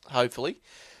 hopefully.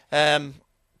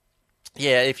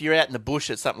 If you're out in the bush,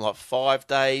 it's something like 5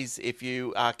 days. If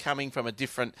you are coming from a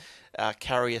different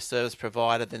carrier service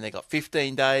provider, then they've got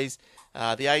 15 days.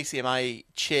 The ACMA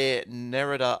chair,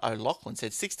 Nerida O'Loughlin,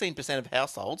 said 16% of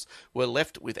households were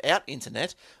left without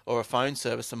internet or a phone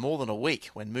service for more than a week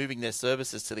when moving their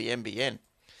services to the NBN.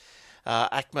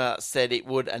 ACMA said it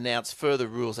would announce further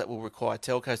rules that will require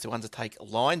telcos to undertake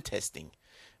line testing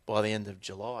by the end of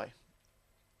July.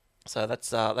 So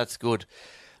that's good.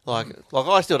 Like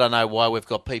I still don't know why we've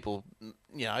got people,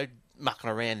 mucking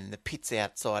around in the pits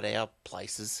outside our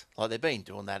places. Like they've been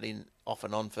doing that off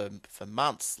and on for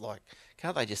months. Like,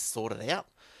 can't they just sort it out?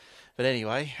 But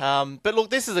anyway, but look,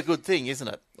 this is a good thing, isn't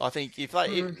it? I think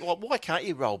why can't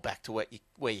you roll back to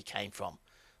where you came from?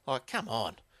 Like, come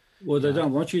on. Well, they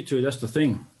don't want you to. That's the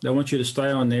thing. They want you to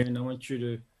stay on there, and they want you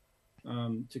to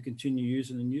continue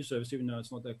using the new service, even though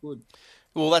it's not that good.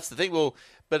 Well, that's the thing. Well,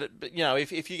 but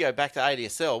if you go back to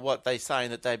ADSL, what they're saying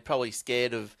that they're probably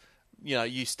scared of,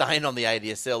 you staying on the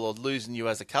ADSL or losing you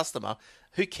as a customer.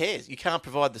 Who cares? You can't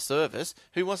provide the service.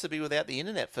 Who wants to be without the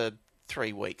internet for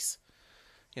 3 weeks?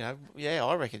 I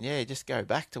reckon, just go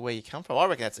back to where you come from. I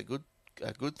reckon that's a good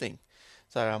thing.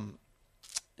 So,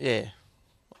 I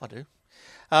do.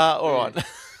 All right.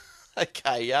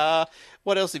 Okay.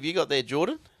 What else have you got there,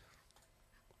 Jordan?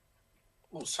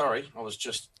 Oh, sorry. I was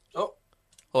just... Oh,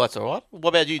 that's all right. What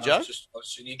about you, Joe?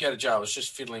 You go to Joe. I was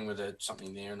just fiddling with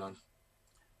something there, and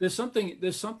There's something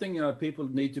people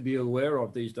need to be aware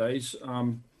of these days.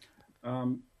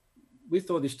 With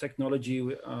all this technology,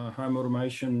 home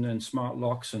automation and smart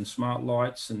locks and smart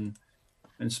lights and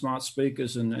smart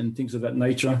speakers and things of that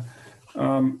nature,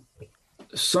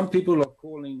 some people are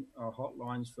calling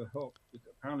hotlines for help.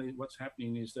 Apparently what's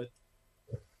happening is that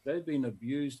they've been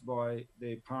abused by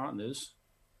their partners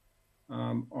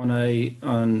not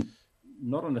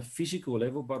on a physical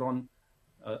level, but on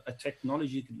a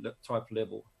technology type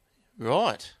level.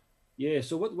 Right. Yeah.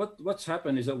 So what's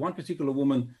happened is that one particular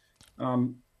woman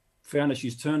found that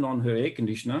she's turned on her air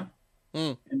conditioner,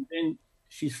 and then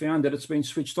she's found that it's been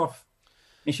switched off,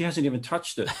 and she hasn't even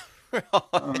touched it.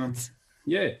 Right.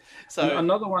 Yeah. So and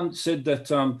another one said that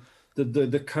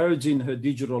the codes in her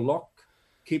digital lock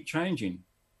keep changing.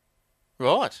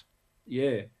 Right.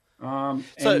 Yeah.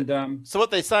 So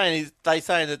what they're saying is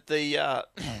that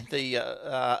the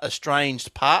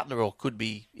estranged partner or could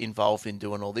be involved in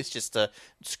doing all this just to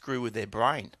screw with their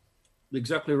brain.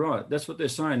 Exactly right. That's what they're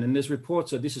saying, and there's reports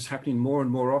that this is happening more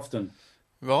and more often.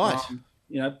 Right.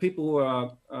 People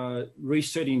are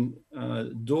resetting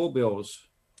doorbells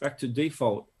back to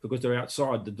default because they're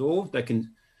outside the door. They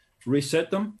can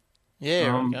reset them.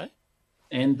 Yeah. Okay.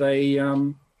 And they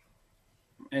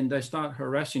start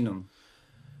harassing them.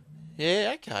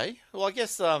 Yeah, okay. Well, I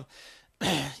guess,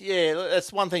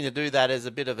 it's one thing to do that as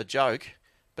a bit of a joke,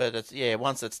 But it's,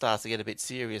 once it starts to get a bit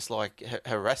serious, like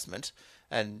harassment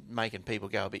and making people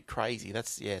go a bit crazy,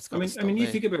 it's got to stop you there.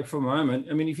 think about it for a moment.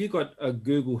 I mean, if you've got a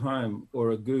Google Home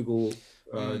or a Google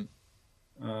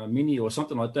Mini or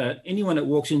something like that, anyone that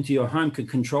walks into your home can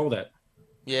control that.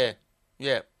 Yeah.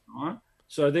 Right.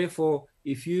 So therefore,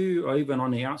 if you are even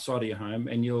on the outside of your home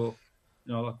and you're,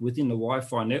 like within the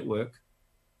Wi-Fi network,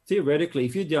 theoretically,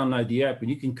 if you download the app and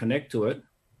you can connect to it,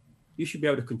 you should be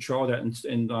able to control that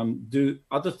and do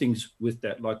other things with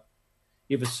that, like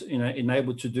if it's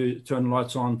enabled to turn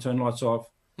lights on, turn lights off,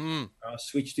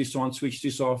 switch this on, switch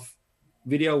this off,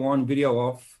 video on, video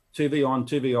off, TV on,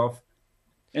 TV off,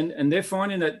 and they're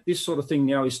finding that this sort of thing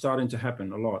now is starting to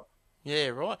happen a lot. Yeah,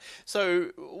 right.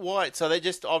 So So they're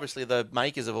just obviously the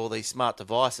makers of all these smart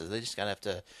devices. They're just going to have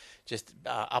to just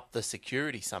up the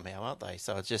security somehow, aren't they?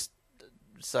 So it's just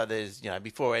there's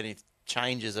before any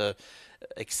changes are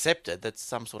accepted, that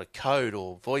some sort of code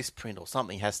or voice print or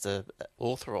something has to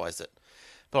authorize it.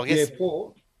 But I guess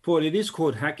Paul, it is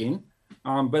called hacking,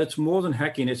 but it's more than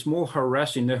hacking. It's more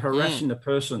harassing. They're harassing the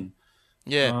person.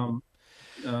 Yeah.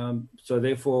 So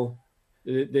therefore,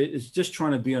 it's just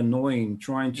trying to be annoying,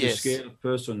 trying to scare the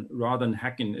person rather than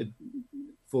hacking it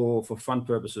for fun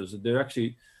purposes. They're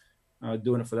actually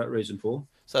doing it for that reason, Paul.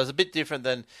 So it's a bit different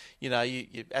than, you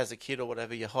as a kid or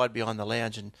whatever, you hide behind the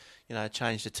lounge and,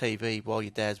 change the TV while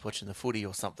your dad's watching the footy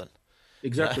or something.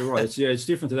 Exactly right. It's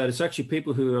different to that. It's actually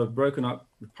people who have broken up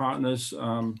with partners,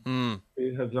 who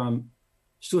have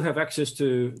still have access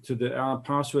to our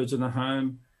passwords in the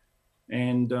home,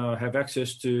 and have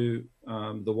access to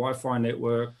the Wi-Fi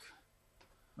network.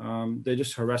 They're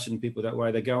just harassing people that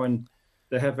way. They go and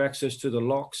they have access to the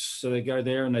locks, so they go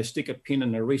there and they stick a pin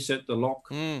and they reset the lock.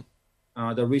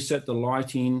 They reset the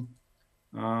lighting.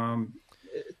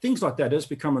 Things like that has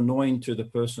become annoying to the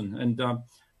person. And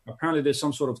apparently there's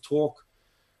some sort of talk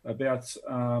about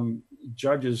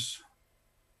judges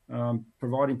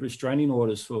providing restraining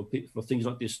orders for things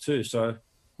like this too. So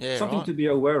something to be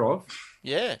aware of.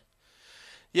 Yeah.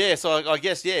 Yeah, so I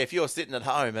guess, if you're sitting at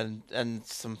home and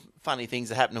some funny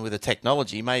things are happening with the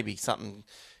technology, maybe something,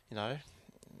 I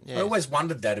always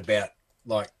wondered that about,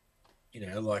 when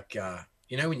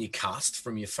you cast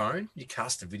from your phone, you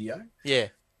cast a video. Yeah.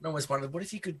 I always wondered, what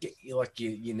if you could get your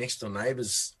next door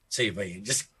neighbour's TV and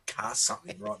just cast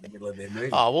something right in the middle of their movie?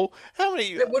 Oh, well, how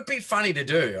many... It would be funny to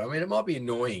do. I mean, it might be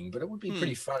annoying, but it would be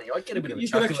pretty funny. I'd get a bit of a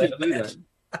chuckle out of that.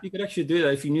 You could actually do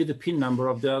that if you knew the PIN number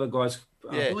of the other guy's.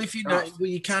 Well, if you know,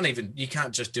 you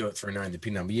can't just do it through knowing the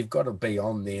PIN number. You've got to be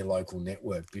on their local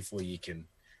network before you can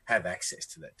have access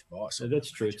to that device. So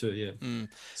that's true too, yeah.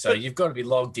 So you've got to be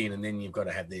logged in, and then you've got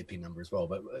to have their PIN number as well.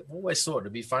 But I've always thought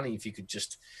it'd be funny if you could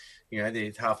just,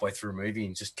 they're halfway through a movie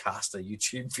and just cast a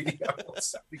YouTube video or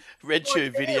something.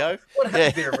 RedTube video. What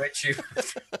happened there, RedTube?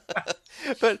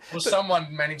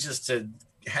 Someone manages to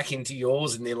hack into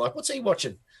yours, and they're like, "What's he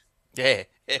watching?" Yeah.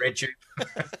 RedTube.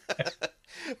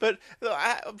 But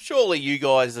surely you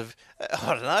guys have,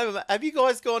 I don't know, have you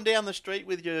guys gone down the street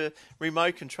with your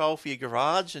remote control for your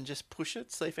garage and just push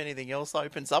it, see if anything else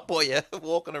opens up while you're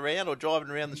walking around or driving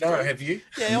around the street? No, have you?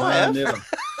 Yeah, I have. Never.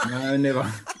 No,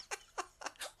 never.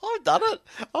 I've done it.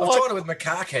 I've tried it with my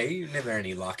car key. Never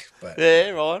any luck. But yeah,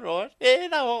 right. Yeah,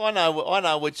 no, I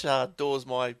know which doors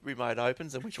my remote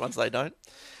opens and which ones they don't.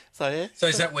 So yeah. So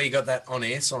is that where you got that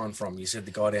on-air sign from? You said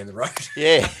the guy down the road.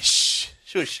 Yeah. Shush.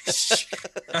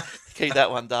 Keep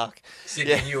that one dark. So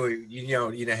you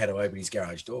know how to open his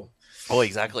garage door. Oh,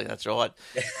 exactly. That's right.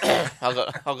 I've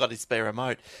got his spare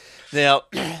remote. Now,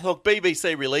 look,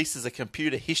 BBC releases a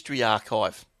computer history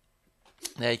archive.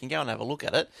 Now, you can go and have a look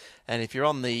at it. And if you're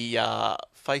on the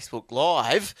Facebook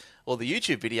Live or the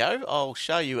YouTube video, I'll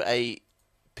show you a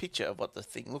picture of what the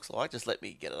thing looks like. Just let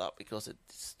me get it up because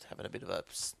it's having a bit of a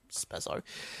spazzo.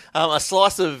 A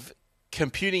slice of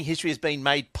computing history has been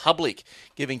made public,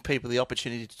 giving people the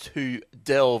opportunity to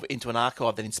delve into an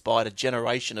archive that inspired a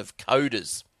generation of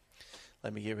coders.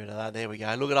 Let me get rid of that. There we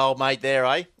go. Look at old mate there,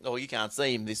 eh? Oh, you can't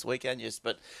see him this weekend, yes,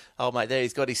 but old mate there,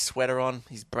 he's got his sweater on,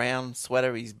 his brown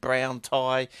sweater, his brown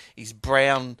tie, his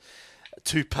brown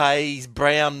toupee, his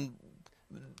brown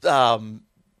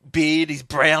beard, his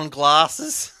brown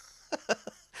glasses.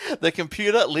 The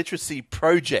Computer Literacy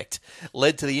Project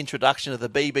led to the introduction of the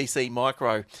BBC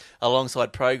Micro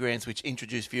alongside programs which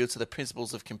introduced viewers to the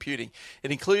principles of computing.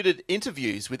 It included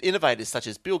interviews with innovators such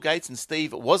as Bill Gates and Steve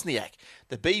Wozniak.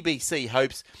 The BBC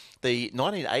hopes the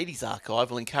 1980s archive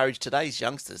will encourage today's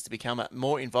youngsters to become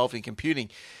more involved in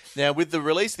computing. Now, with the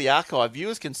release of the archive,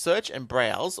 viewers can search and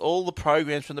browse all the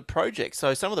programs from the project.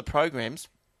 So some of the programs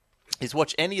is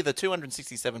watch any of the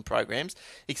 267 programs,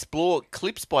 explore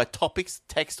clips by topics,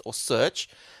 text or search,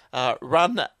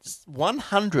 run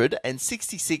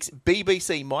 166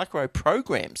 BBC Micro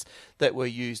programs that were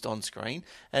used on screen,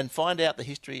 and find out the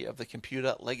history of the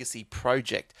Computer Legacy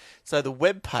Project. So the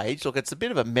web page, look, it's a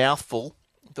bit of a mouthful,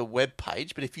 the web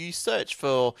page, but if you search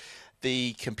for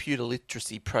the Computer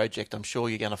Literacy Project, I'm sure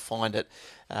you're going to find it.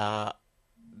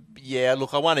 Yeah,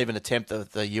 look, I won't even attempt the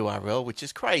URL, which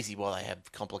is crazy why they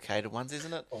have complicated ones,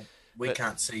 isn't it? Well, we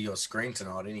can't see your screen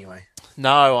tonight anyway.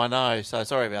 No, I know. So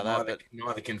sorry about that.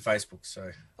 Neither can Facebook.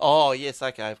 So. Oh yes,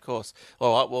 okay, of course.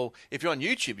 All right. Well, if you're on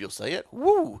YouTube, you'll see it.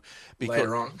 Woo!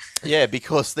 Later on. Yeah,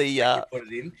 because the put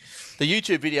it in. The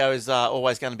YouTube video is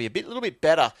always going to be a little bit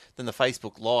better than the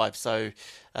Facebook Live. So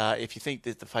if you think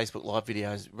that the Facebook Live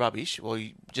video is rubbish, well,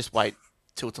 you just wait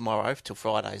till tomorrow, till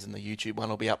Fridays, and the YouTube one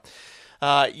will be up.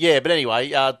 Yeah, but anyway,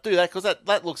 do that because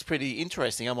that looks pretty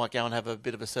interesting. I might go and have a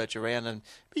bit of a search around and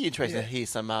be interested to hear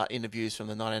some interviews from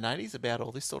the 1980s about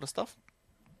all this sort of stuff.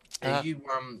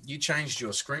 You changed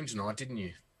your screen tonight, didn't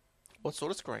you? What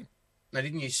sort of screen? No,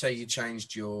 didn't you say you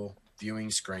changed your viewing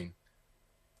screen?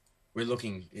 We're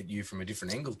looking at you from a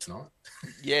different angle tonight.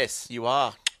 Yes, you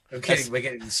are. We're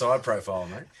getting the side profile,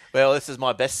 mate. Well, this is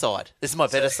my best side. This is my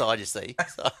better side, you see.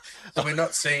 So we're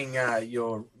not seeing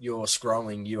your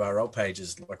scrolling URL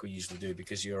pages like we usually do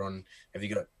because you're on.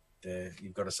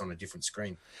 You've got us on a different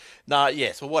screen? No,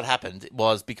 yes. Well, what happened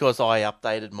was because I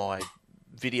updated my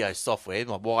video software,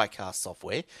 my Wirecast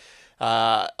software.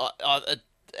 I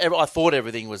thought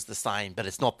everything was the same, but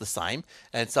it's not the same,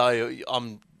 and so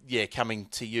I'm. Yeah, coming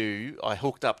to you, I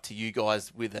hooked up to you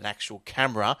guys with an actual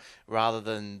camera rather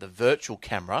than the virtual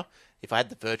camera. If I had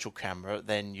the virtual camera,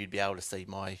 then you'd be able to see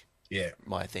my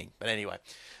thing. But anyway,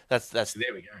 that's there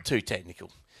we go. Too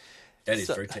technical. That is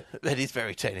very technical. That is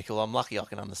very technical. I'm lucky I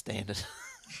can understand it.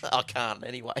 I can't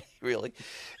anyway, really.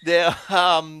 Now,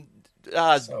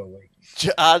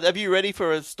 have you ready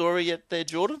for a story yet there,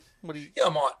 Jordan?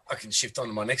 Yeah, I can shift on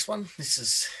to my next one. This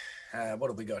is, what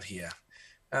have we got here?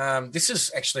 This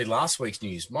is actually last week's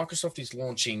news. Microsoft is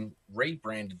launching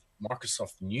rebranded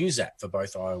Microsoft News app for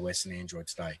both iOS and Android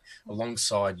today,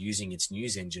 alongside using its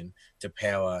news engine to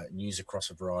power news across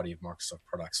a variety of Microsoft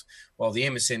products. While the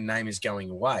MSN name is going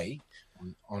away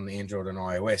on Android and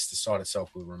iOS, the site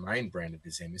itself will remain branded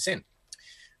as MSN,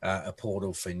 a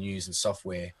portal for news and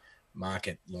software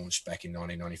market launched back in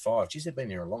 1995. Geez, they've been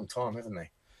here a long time, haven't they?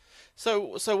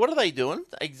 So what are they doing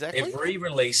exactly? They've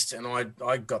re-released, and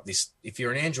I got this. If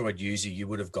you're an Android user, you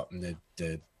would have gotten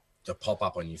the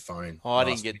pop-up on your phone. Oh, I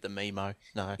didn't get the memo,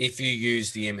 no. If you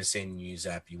use the MSN News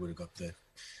app, you would have got the...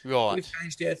 Right. We've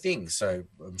changed our things, so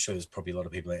I'm sure there's probably a lot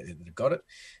of people out there that have got it.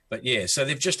 But yeah, so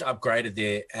they've just upgraded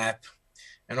their app,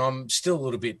 and I'm still a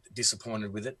little bit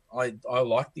disappointed with it. I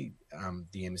like the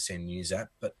MSN News app,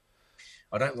 but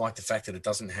I don't like the fact that it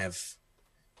doesn't have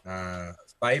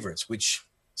favorites, which...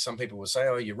 Some people will say,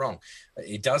 oh, you're wrong.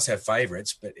 It does have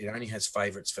favorites, but it only has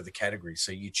favorites for the category.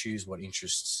 So you choose what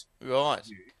interests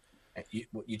you.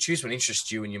 You choose what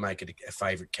interests you and you make it a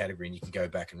favorite category and you can go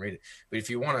back and read it. But if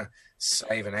you want to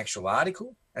save an actual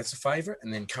article as a favorite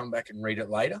and then come back and read it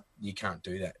later, you can't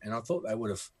do that. And I thought they would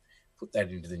have put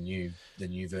that into the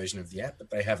new version of the app,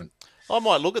 but they haven't. I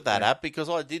might look at that app because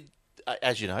I did,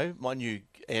 as you know, my new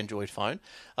Android phone.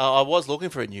 I was looking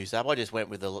for a news app. I just went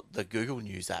with the Google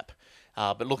News app.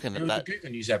 But looking at that, the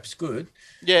Google News app is good.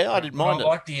 Yeah, I didn't mind it. I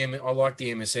like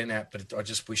the MSN app, but I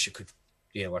just wish it could.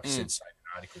 Yeah, like I said, save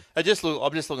an article.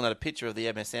 I'm just looking at a picture of the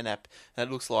MSN app, and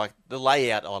it looks like the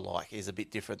layout I like is a bit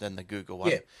different than the Google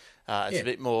one. Yeah. It's a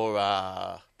bit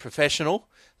more professional.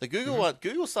 The Google one,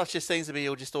 Google stuff just seems to be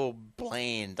just all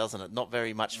bland, doesn't it? Not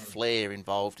very much flair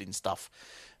involved in stuff.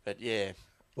 But yeah.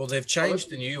 Well, they've changed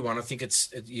the new one. I think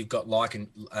you've got like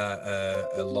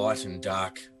a light and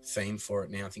dark theme for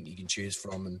it now. I think you can choose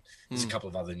from, and there's a couple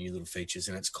of other new little features,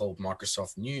 and it's called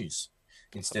Microsoft News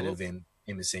instead of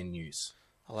MSN News.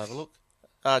 I'll have a look.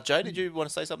 Joe, did you want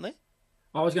to say something?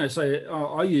 I was going to say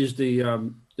I use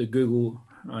the Google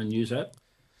News app,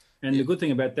 and the good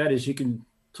thing about that is you can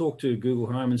talk to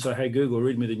Google Home and say, "Hey Google,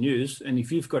 read me the news," and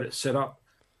if you've got it set up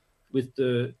with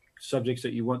the subjects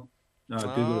that you want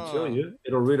Google to tell you,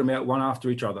 it'll read them out one after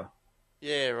each other.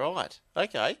 Yeah, right.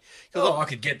 Okay. I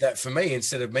could get that for me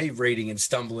instead of me reading and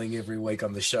stumbling every week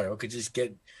on the show. I could just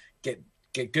get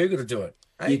Google to do it.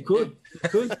 Hey? You could.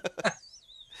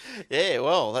 Yeah,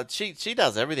 well, she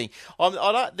does everything.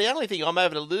 The only thing I'm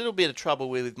having a little bit of trouble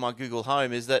with my Google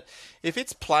Home is that if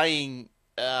it's playing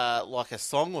like a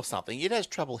song or something, it has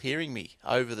trouble hearing me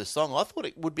over the song. I thought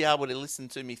it would be able to listen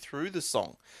to me through the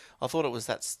song. I thought it was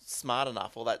that smart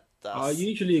enough, or that.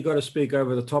 Usually you got to speak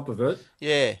over the top of it.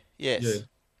 Yeah. Yes. Yeah.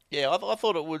 Yeah, I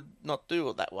thought it would not do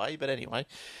it that way, but anyway,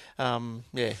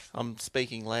 yeah, I'm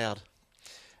speaking loud.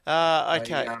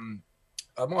 Okay.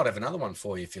 I might have another one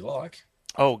for you if you like.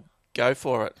 Oh, go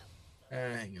for it.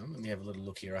 Hang on, let me have a little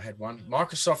look here. I had one.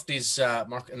 Microsoft is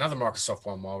another Microsoft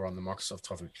one while we're on the Microsoft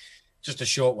topic. Just a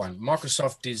short one.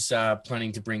 Microsoft is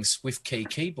planning to bring SwiftKey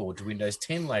keyboard to Windows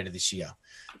 10 later this year.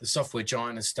 The software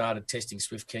giant has started testing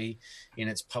SwiftKey in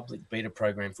its public beta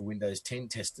program for Windows 10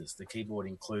 testers. The keyboard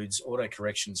includes auto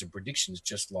corrections and predictions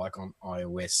just like on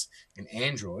iOS and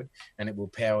Android, and it will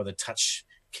power the touch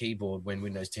keyboard when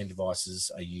Windows 10 devices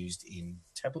are used in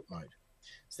tablet mode.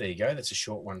 So there you go. That's a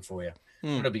short one for you.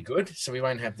 It'll be good. So we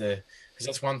won't have because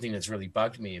that's one thing that's really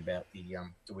bugged me about the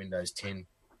Windows 10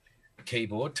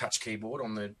 keyboard, touch keyboard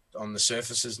on the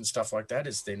surfaces and stuff like that,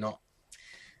 is they're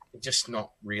just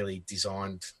not really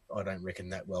designed, I don't reckon,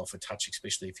 that well for touch,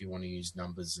 especially if you want to use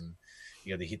numbers and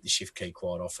you got to hit the shift key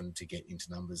quite often to get into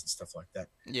numbers and stuff like that.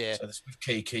 Yeah. So the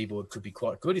SwiftKey keyboard could be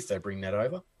quite good if they bring that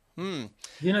over. Do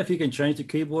you know if you can change the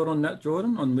keyboard on that,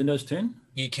 Jordan, on Windows 10?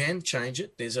 You can change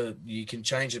it. You can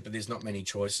change it, but there's not many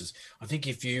choices. I think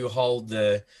if you hold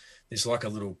there's like a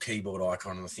little keyboard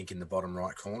icon, I think, in the bottom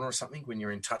right corner or something when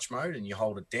you're in touch mode, and you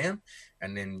hold it down,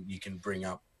 and then you can bring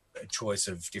up a choice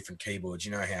of different keyboards.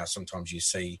 You know how sometimes you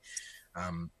see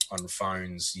on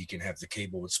phones you can have the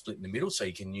keyboard split in the middle so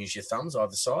you can use your thumbs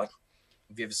either side.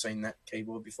 Have you ever seen that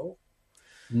keyboard before?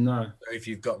 No. So if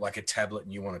you've got like a tablet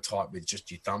and you want to type with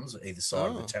just your thumbs either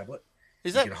side of the tablet,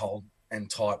 you can hold and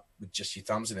type with just your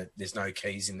thumbs, and there's no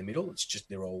keys in the middle. It's just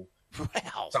they're all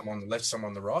some on the left, some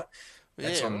on the right.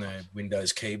 That's on the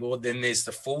Windows keyboard. Then there's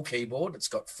the full keyboard. It's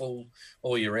got all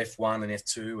your F1 and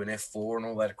F2 and F4 and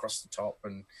all that across the top,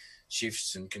 and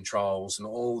shifts and controls and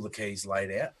all the keys laid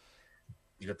out.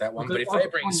 You got that one. But if they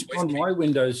bring on my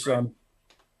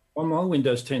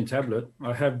Windows 10 tablet,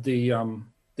 I have the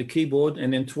keyboard,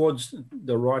 and then towards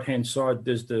the right hand side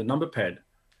there's the number pad.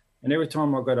 And every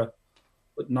time I've got to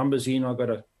put numbers in, I've got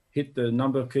to hit the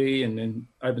number key, and then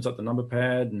opens up the number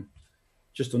pad, and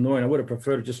just annoying. I would have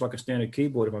preferred it just like a standard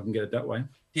keyboard if I can get it that way.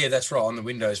 Yeah, that's right. On the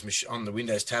Windows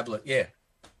tablet. Yeah.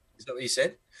 Is that what you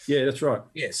said? Yeah, that's right.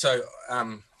 Yeah. So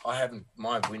I haven't,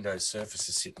 my Windows Surface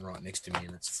is sitting right next to me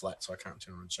and it's flat, so I can't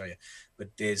turn around and show you. But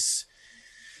I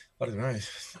don't know.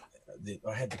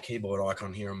 I had the keyboard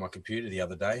icon here on my computer the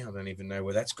other day. I don't even know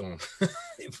where that's gone.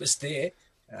 It was there.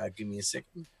 Give me a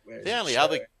second. The only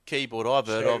other keyboard I've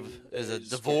heard of is a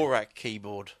Dvorak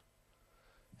keyboard.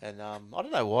 And I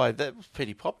don't know why. That was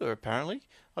pretty popular, apparently.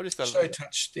 I just got Show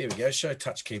touch. There we go. Show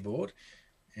touch keyboard.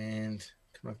 And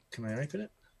can I open it?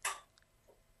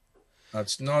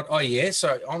 It's not. Oh, yeah.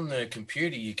 So on the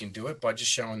computer, you can do it by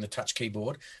just showing the touch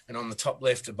keyboard. And on the top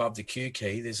left above the Q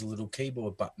key, there's a little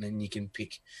keyboard button, and you can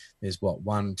pick. There's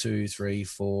 1, 2, 3,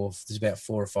 4. There's about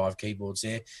 4 or 5 keyboards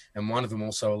there. And one of them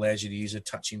also allows you to use a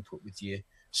touch input with your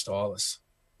stylus.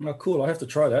 Oh, cool. I have to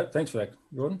try that. Thanks for that,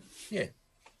 Jordan. Yeah.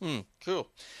 Cool.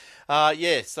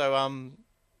 So,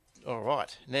 all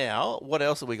right. Now, what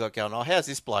else have we got going on? How's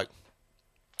this bloke?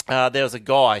 There was a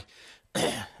guy,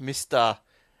 Mr.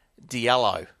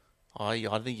 Diallo.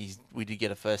 I think we did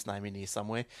get a first name in here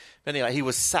somewhere. But anyway, he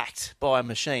was sacked by a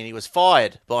machine. He was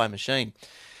fired by a machine.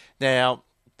 Now,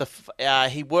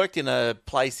 he worked in a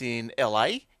place in LA,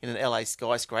 in an LA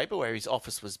skyscraper where his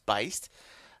office was based.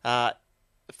 So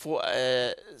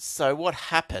what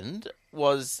happened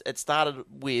was it started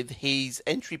with his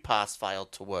entry pass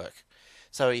failed to work.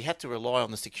 So he had to rely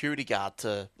on the security guard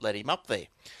to let him up there.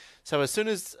 So as soon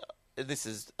as, this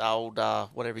is old,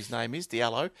 whatever his name is,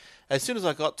 Diallo, as soon as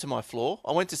I got to my floor,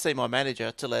 I went to see my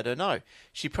manager to let her know.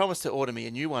 She promised to order me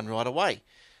a new one right away.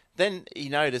 Then he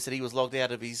noticed that he was logged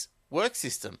out of his work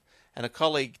system, and a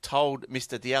colleague told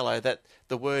Mr. Diallo that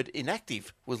the word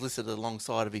inactive was listed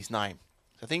alongside of his name.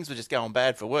 So things were just going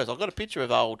bad for worse. I've got a picture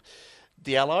of old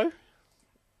Diallo.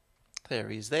 There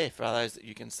he is there, for those that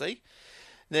you can see.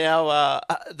 Now,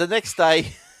 the next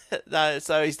day,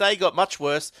 so his day got much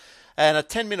worse, and a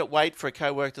 10-minute wait for a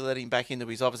co-worker to let him back into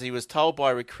his office. He was told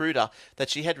by a recruiter that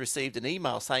she had received an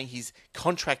email saying his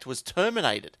contract was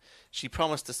terminated. She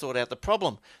promised to sort out the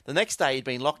problem. The next day, he'd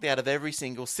been locked out of every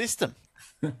single system.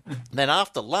 Then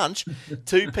after lunch,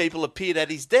 2 people appeared at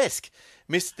his desk.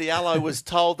 Mr. Diallo was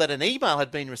told that an email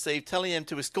had been received telling him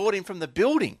to escort him from the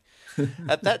building.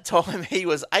 At that time, he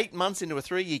was 8 months into a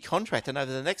 3-year contract, and over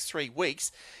the next 3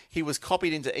 weeks, he was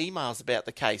copied into emails about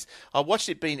the case. I watched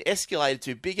it being escalated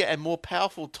to bigger and more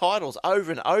powerful titles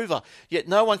over and over, yet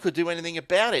no one could do anything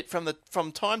about it.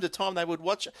 From time to time,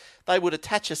 they would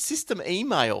attach a system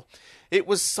email. It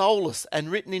was soulless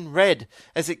and written in red,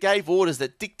 as it gave orders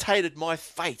that dictated my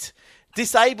fate.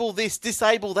 disable this,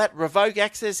 disable that, revoke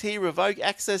access here, revoke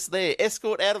access there,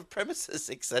 escort out of premises,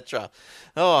 etc.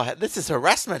 Oh, this is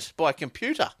harassment by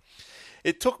computer.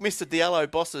 It took Mr. Diallo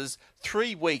bosses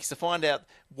 3 weeks to find out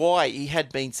why he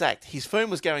had been sacked. His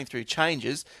firm was going through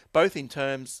changes, both in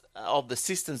terms of the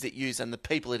systems it used and the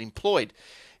people it employed.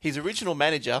 His original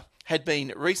manager had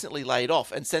been recently laid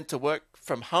off and sent to work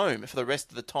from home for the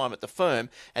rest of the time at the firm,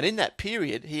 and in that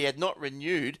period he had not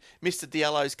renewed Mr.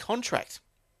 Diallo's contract.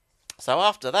 So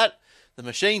after that, the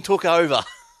machine took over,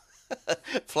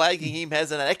 flagging him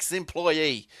as an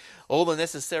ex-employee. All the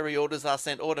necessary orders are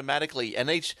sent automatically, and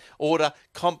each order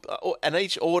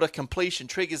completion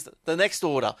triggers the next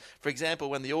order. For example,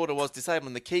 when the order was disabled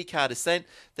and the key card is sent,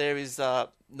 there is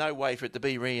no way for it to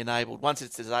be re-enabled. Once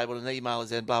it's disabled, an email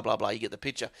is in, blah, blah, blah. You get the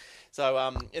picture. So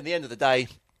at the end of the day,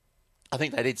 I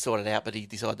think they did sort it out, but he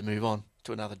decided to move on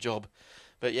to another job.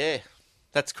 But yeah,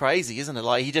 that's crazy, isn't it?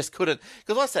 Like, he just couldn't.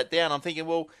 Because I sat down, I'm thinking,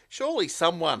 well, surely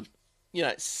somebody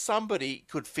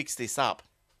could fix this up.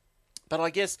 But I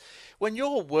guess when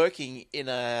you're working in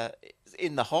the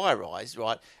high rise,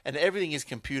 right, and everything is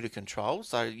computer controlled,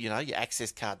 so your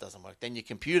access card doesn't work, then your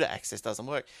computer access doesn't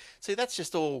work. See, that's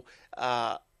just all,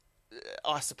 I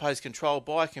suppose, controlled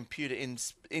by a computer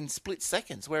in split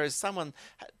seconds. Whereas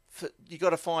you got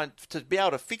to find to be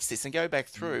able to fix this and go back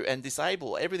through and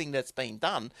disable everything that's been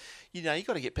done. You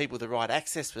got to get people the right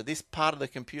access for this part of the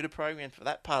computer program, for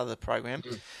that part of the program,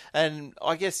 and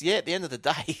I guess at the end of the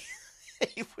day.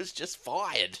 He was just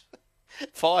fired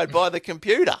by the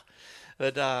computer.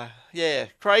 But,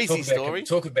 crazy story.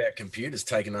 Talk about computers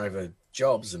taking over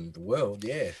jobs and the world,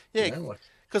 yeah. Yeah,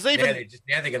 because now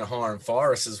they're going to hire and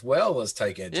fire us as well as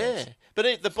take our jobs. Yeah,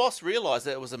 but the boss realised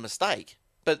that it was a mistake,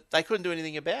 but they couldn't do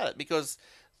anything about it because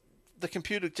the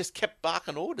computer just kept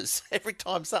barking orders. Every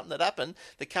time something had happened,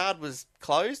 the card was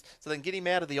closed, so then get him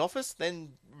out of the office, then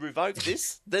revoke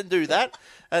this, then do that,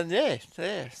 and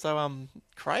so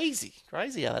crazy how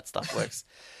that stuff works.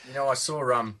 I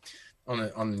saw on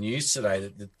the news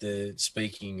today that the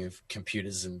speaking of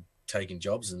computers and taking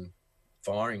jobs and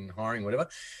firing, hiring, whatever,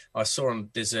 I saw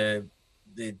they're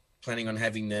planning on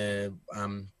having the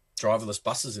driverless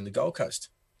buses in the Gold Coast.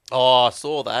 Oh, I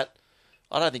saw that.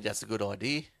 I don't think that's a good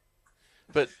idea.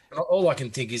 But all I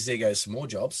can think is there goes some more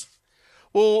jobs.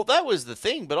 Well, that was the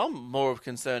thing, but I'm more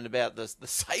concerned about the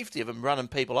safety of them running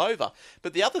people over.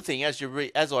 But the other thing, as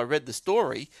I read the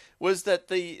story, was that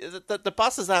the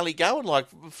bus is only going like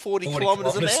 40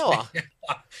 kilometres an hour.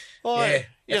 Like,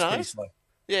 that's pretty slow.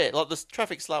 Yeah, like the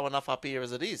traffic's slow enough up here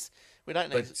as it is. We don't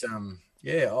need. But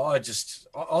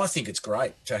I think it's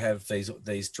great to have these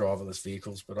driverless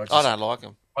vehicles, but I don't like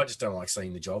them. I just don't like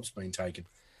seeing the jobs being taken.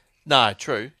 No,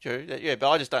 true. Yeah, but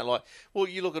I just don't like. Well,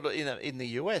 you look at it in the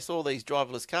US, all these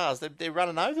driverless cars, they're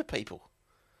running over people.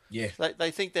 Yeah,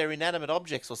 they think they're inanimate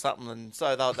objects or something, and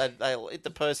so they'll hit the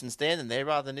person standing there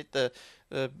rather than hit the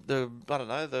I don't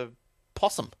know, the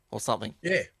possum or something.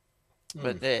 Yeah,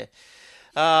 but there.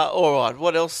 All right.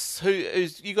 What else?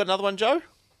 Who's you got another one, Joe?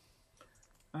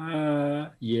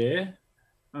 Yeah.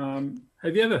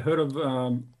 Have you ever heard of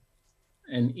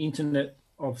an Internet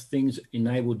of Things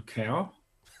enabled cow?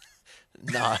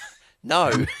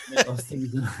 No. Of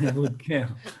Things enabled cow.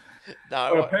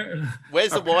 No.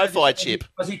 Where's the Wi-Fi chip?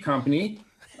 The Aussie company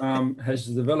has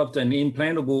developed an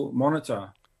implantable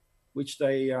monitor, which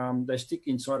they stick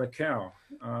inside a cow.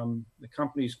 The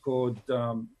company is called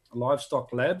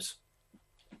Livestock Labs,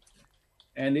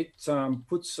 and it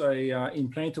puts a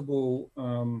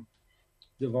implantable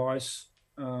device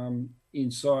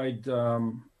inside,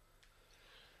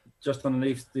 just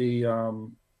underneath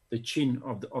the chin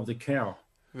of the cow.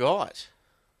 Right.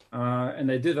 And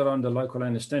they did that under local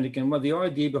anaesthetic. And the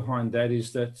idea behind that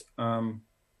is that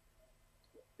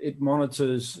it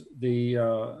monitors the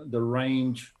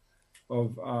range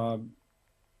of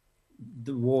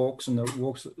the walks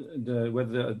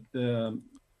whether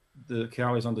the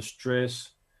cow is under stress,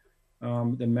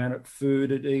 the amount of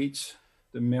food it eats,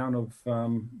 the amount of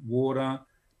water,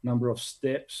 number of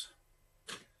steps,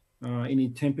 any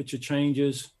temperature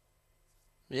changes.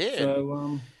 Yeah.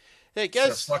 So it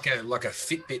goes. So it's like a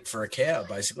Fitbit for a cow,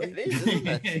 basically. It is, isn't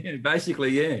it? Basically,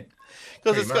 yeah.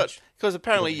 Because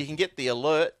apparently you can get the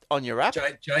alert on your app.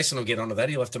 Jason will get onto that.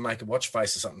 He'll have to make a watch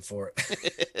face or something for it.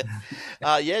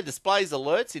 Displays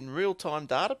alerts in real-time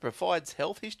data, provides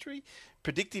health history,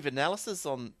 predictive analysis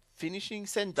on finishing,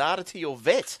 send data to your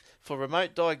vet for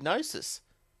remote diagnosis.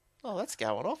 Oh, that's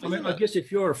going off. I guess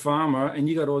if you're a farmer and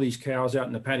you got all these cows out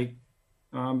in the paddock,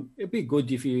 it'd be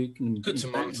good if you can. Good to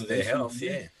monitor their health,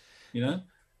 yeah. You know?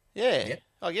 Yeah,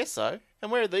 I guess so.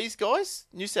 And where are these guys?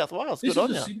 New South Wales. Good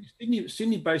on you.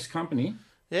 Sydney-based company.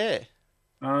 Yeah.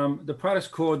 The product's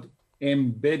called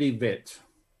Embedivet.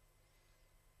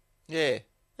 Yeah.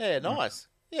 Yeah, nice.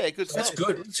 Yeah, good That's stuff.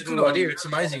 good. It's a good idea. It's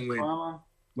amazing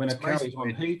when a cow is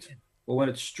on heat or when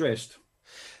it's stressed.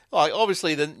 Like,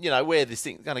 obviously, then where this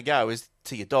thing's going to go is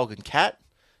to your dog and cat,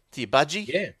 to your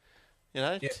budgie,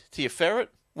 to your ferret,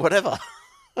 whatever.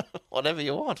 Whatever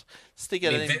you want. Stick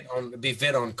it in. Be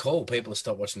vet on call. People will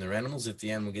stop watching their animals. If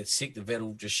the animal gets sick, the vet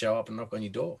will just show up and knock on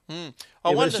your door. I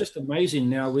wonder, it's just amazing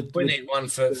now. We need one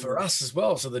for us as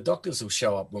well, so the doctors will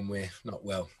show up when we're not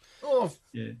well. Oh,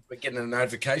 we're getting a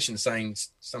notification saying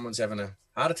someone's having a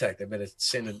heart attack. They better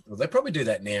send it. Well, they probably do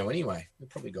that now anyway. They've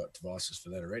probably got devices for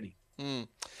that already. For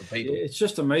people. It's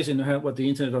just amazing what the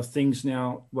Internet of Things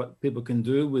now, what people can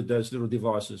do with those little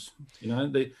devices.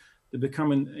 They're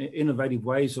becoming innovative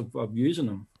ways of using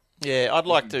them. Yeah, I'd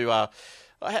like to.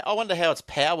 I wonder how it's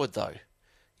powered though.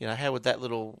 How would that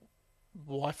little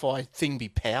Wi-Fi thing be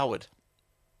powered?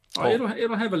 It'll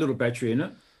have a little battery in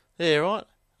it. Yeah, right.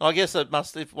 I guess it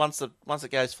must. If once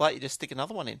it goes flat, you just stick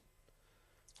another one in.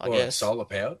 I guess solar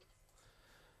powered.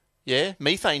 Yeah,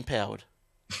 methane powered.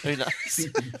 Who knows?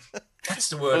 That's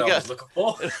the word I was looking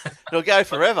for. It'll go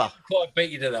forever. Quite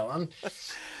beat you to that one.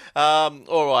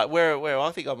 All right, where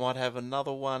I think I might have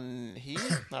another one here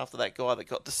after that guy that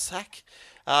got the sack.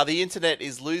 The internet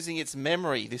is losing its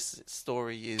memory. This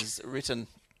story is written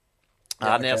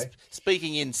now.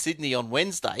 Speaking in Sydney on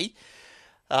Wednesday,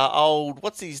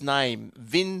 what's his name?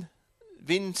 Vin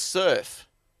Cerf,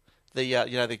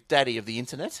 the daddy of the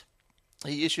internet.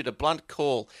 He issued a blunt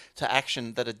call to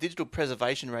action that a digital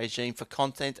preservation regime for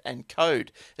content and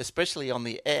code, especially on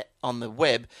the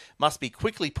web, must be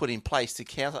quickly put in place to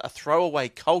counter a throwaway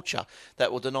culture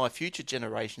that will deny future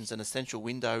generations an essential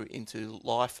window into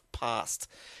life past.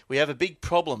 We have a big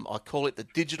problem. I call it the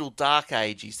digital dark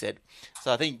age, he said.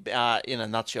 So I think, in a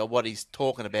nutshell, what he's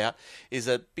talking about is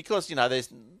that because,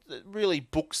 there's really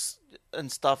books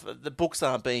and stuff, the books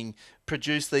aren't being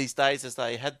produced these days as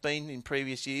they had been in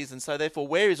previous years, and so therefore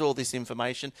where is all this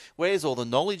information, where's all the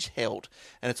knowledge held?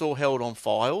 And it's all held on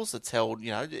files. It's held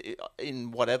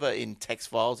in text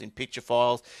files, in picture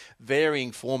files,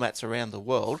 varying formats around the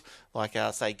world. Like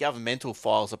say governmental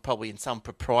files are probably in some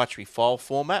proprietary file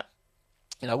format.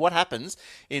 What happens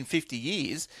in 50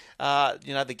 years,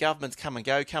 the governments come and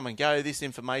go. This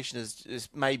information is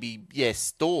maybe,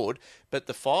 stored, but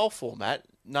the file format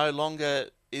no longer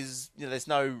is, there's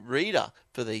no reader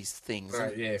for these things.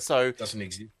 Right, yeah. So it doesn't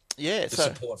exist. Yeah. The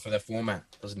support for that format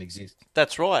doesn't exist.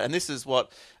 That's right. And this is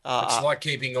what... it's like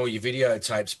keeping all your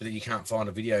videotapes, but then you can't find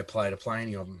a video player to play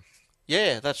any of them.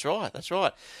 Yeah, that's right.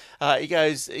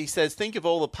 He says, think of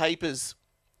all the papers...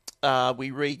 we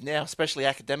read now, especially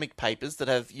academic papers that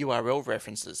have URL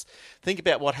references. Think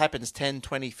about what happens 10,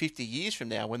 20, 50 years from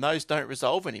now when those don't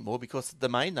resolve anymore because the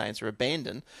domain names are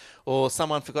abandoned or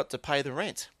someone forgot to pay the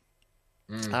rent.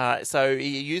 So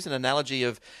he used an analogy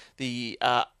of the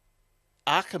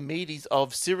Archimedes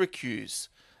of Syracuse,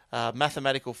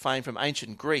 mathematical fame from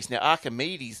ancient Greece. Now,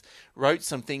 Archimedes wrote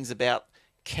some things about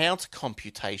count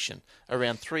computation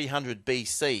around 300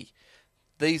 BC.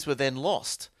 These were then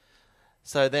lost.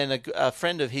 So then a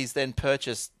friend of his then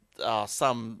purchased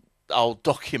some old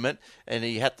document, and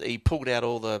he pulled out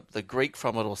all the Greek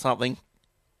from it or something,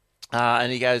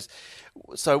 and he goes,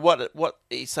 so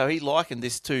he likened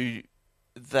this to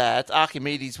that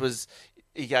Archimedes was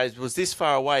this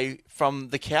far away from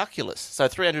the calculus. So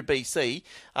 300 BC,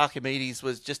 Archimedes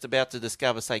was just about to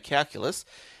discover, say, calculus.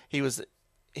 He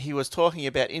was talking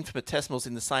about infinitesimals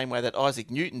in the same way that Isaac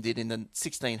Newton did in the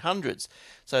 1600s.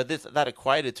 So that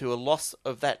equated to a loss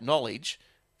of that knowledge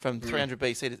from 300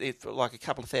 BC to like a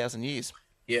couple of thousand years.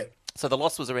 Yeah. So the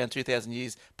loss was around 2,000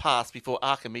 years past before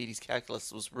Archimedes'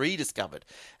 calculus was rediscovered,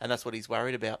 and that's what he's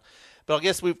worried about. But I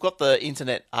guess we've got the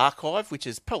Internet Archive, which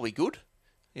is probably good.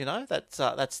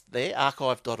 That's there,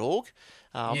 archive.org.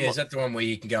 Is that the one where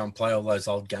you can go and play all those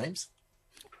old games?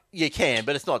 You can,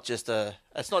 but it's not just a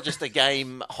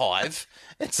game hive.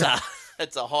 It's a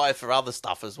hive for other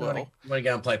stuff as well. You want to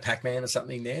go and play Pac-Man or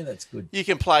something there? That's good. You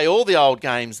can play all the old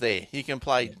games there. You can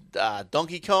play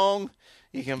Donkey Kong.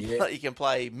 You can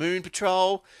play Moon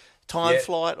Patrol, Time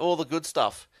Flight, all the good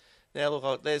stuff. Now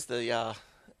look, there's the.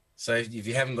 So if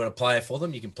you haven't got a player for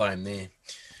them, you can play them there.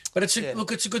 But it's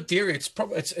a good theory.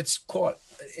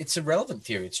 It's a relevant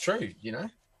theory. It's true.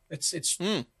 It's.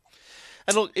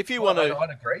 And look, if you want to...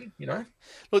 I'd agree,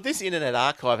 Look, this Internet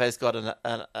Archive has got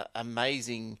an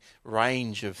amazing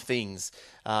range of things.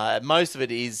 Most of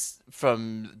it is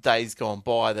from days gone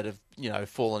by that have,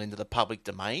 fallen into the public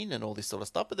domain and all this sort of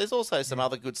stuff. But there's also some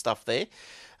other good stuff there.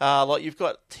 Like you've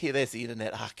got... There's the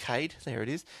Internet Arcade. There it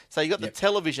is. So you've got the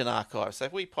Television Archive. So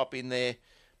if we pop in there,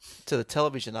 to the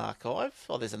television archive.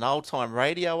 Oh, there's an old-time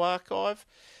radio archive.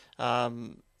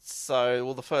 The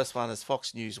first one is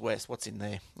Fox News West. What's in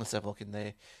there? Let's have a look in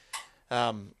there.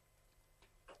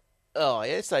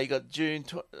 So you got June.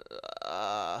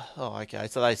 Okay.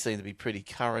 So they seem to be pretty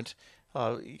current.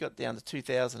 Oh, you got down to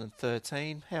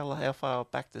 2013. How far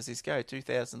back does this go?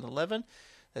 2011.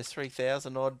 There's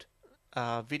 3,000 odd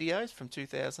videos from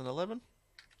 2011.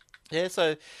 Yeah,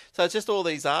 so it's just all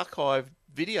these archived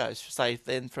videos, say,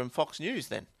 then from Fox News.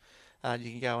 Then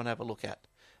you can go and have a look at.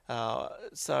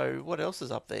 So what else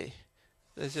is up there?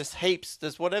 There's just heaps.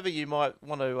 There's whatever you might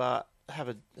want to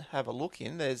have a look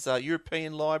in. There's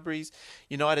European libraries,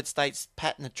 United States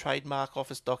Patent and Trademark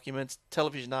Office documents,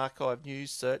 Television Archive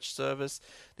News Search Service,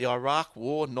 the Iraq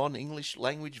War non-English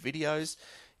language videos,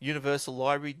 Universal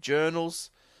Library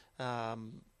journals.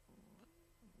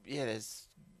 There's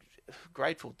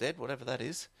Grateful Dead, whatever that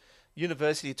is.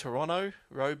 University of Toronto,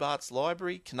 Robarts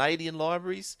Library, Canadian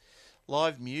libraries,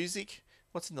 live music.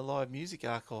 What's in the live music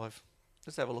archive?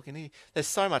 Let's have a look in here. There's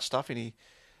so much stuff in here.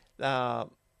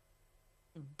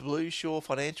 Blue Shore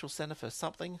Financial Centre for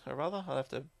something or other. I'll have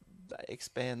to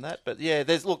expand that. But yeah,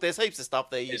 there's heaps of stuff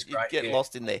there. You get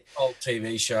lost in there. Old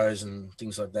TV shows and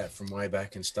things like that from way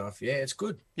back and stuff. Yeah, it's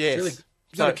good. Yeah, it's really,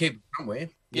 you've got to keep it somewhere.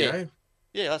 You know?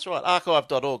 Yeah, that's right.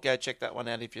 Archive.org. Go check that one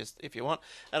out if you want.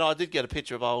 And I did get a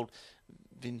picture of old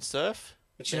Vin Cerf.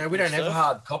 But we don't have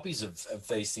hard copies of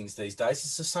these things these days.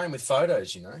 It's the same with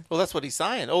photos, Well, that's what he's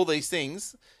saying. All these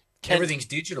things. Everything's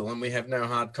digital and we have no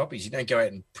hard copies. You don't go out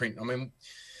and print. I mean, in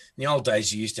the old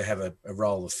days, you used to have a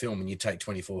roll of film and you take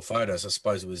 24 photos. I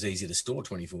suppose it was easy to store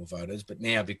 24 photos. But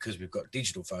now, because we've got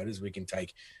digital photos, we can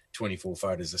take 24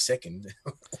 photos a second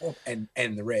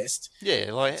and the rest.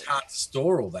 Yeah. It's hard to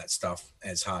store all that stuff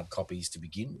as hard copies to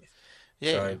begin with.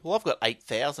 Yeah. Well, I've got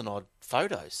 8,000 odd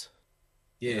photos.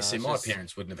 Yeah. My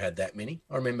parents wouldn't have had that many.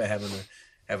 I remember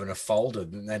having a folder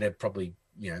and they'd have probably,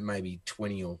 maybe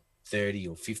 20 or 30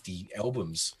 or 50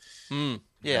 albums. Yeah,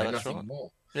 that's nothing right.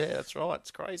 More. Yeah, that's right.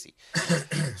 It's crazy.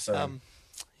 So,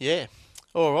 yeah.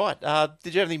 All right.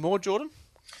 Did you have any more, Jordan?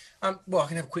 Well, I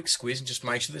can have a quick squeeze and just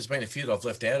make sure there's been a few that I've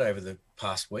left out over the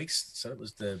past weeks. So it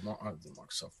was the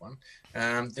Microsoft one.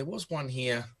 There was one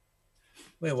here.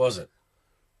 Where was it?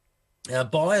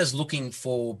 Buyers looking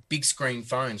for big screen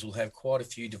phones will have quite a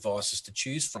few devices to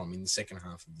choose from in the second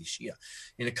half of this year.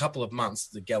 In a couple of months,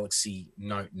 the Galaxy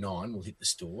Note 9 will hit the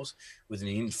stores with an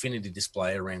infinity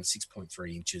display around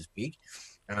 6.3 inches big,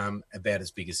 about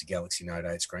as big as the Galaxy Note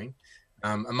 8 screen.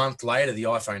 A month later, the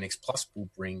iPhone X Plus will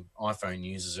bring iPhone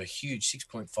users a huge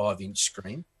 6.5-inch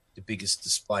screen, the biggest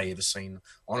display ever seen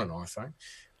on an iPhone.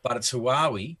 But it's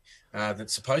Huawei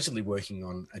that's supposedly working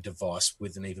on a device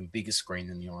with an even bigger screen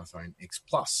than the iPhone X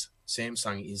Plus.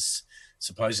 Samsung is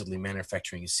supposedly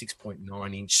manufacturing a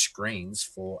 6.9-inch screens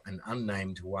for an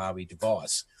unnamed Huawei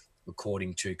device,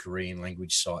 according to Korean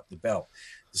language site The Bell.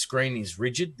 The screen is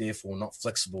rigid, therefore not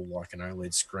flexible like an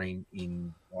OLED screen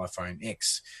in iPhone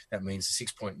X. That means the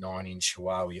 6.9-inch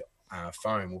Huawei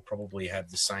phone will probably have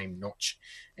the same notch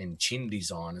and chin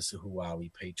design as the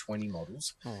Huawei P20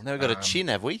 models. Oh, now we've got a chin,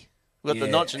 have we? We've got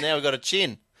the notch and now we've got a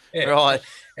chin. Yeah. Right.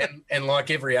 And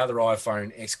like every other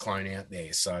iPhone X clone out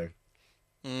there. So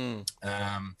where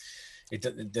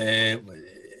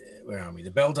are we?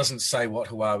 The Bell doesn't say what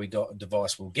Huawei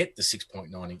device will get the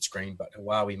 6.9-inch screen, but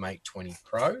Huawei Mate 20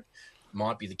 Pro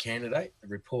might be the candidate. The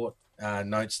report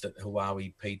notes that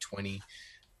Huawei P20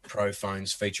 Pro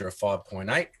phones feature a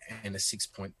 5.8 and a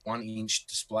 6.1-inch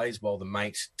displays, while the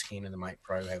Mate 10 and the Mate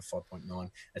Pro have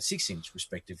 5.9 at 6-inch,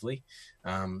 respectively.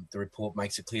 The report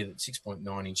makes it clear that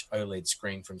 6.9-inch OLED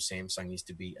screen from Samsung is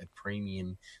to be a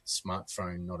premium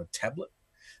smartphone, not a tablet.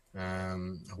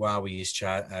 Huawei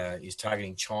is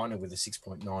targeting China with a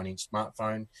 6.9-inch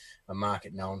smartphone, a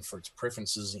market known for its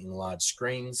preferences in large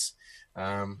screens.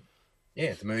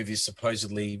 The move is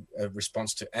supposedly a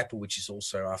response to Apple, which is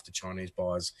also after Chinese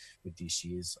buyers with this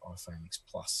year's iPhone X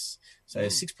Plus. So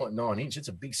 6.9-inch, it's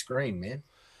a big screen, man.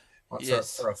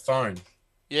 For a phone.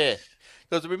 Yeah,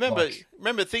 because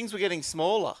remember things were getting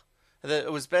smaller.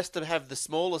 It was best to have the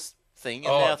smallest thing,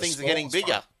 and now things are getting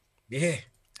bigger. Phone. Yeah.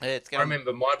 I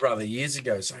remember my brother years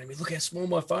ago saying to me, look how small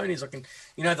my phone is. I can,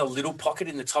 the little pocket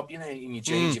in the top, in your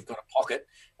jeans, you've got a pocket,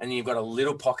 and then you've got a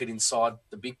little pocket inside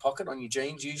the big pocket on your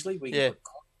jeans usually. He's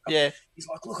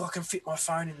like, look, I can fit my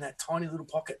phone in that tiny little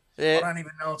pocket. Yeah. I don't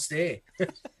even know it's there.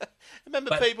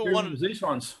 People wanted these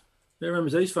phones. Who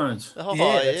remembers these phones? Oh,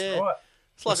 yeah, that's right.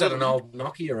 It's like an old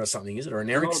Nokia or something, is it? Or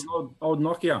an Ericsson? Old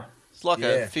Nokia. It's like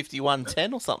a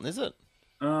 5110 or something, is it?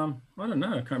 I don't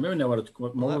know. I can't remember now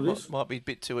what model it is. Might be a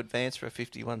bit too advanced for a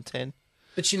 5110.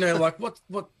 But like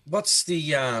what's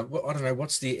the I don't know,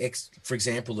 what's the for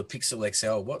example, the Pixel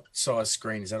XL? What size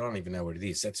screen is that? I don't even know what it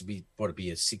is. That's would it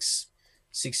be a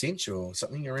 6-inch or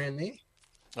something around there?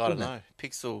 I don't know.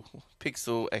 Pixel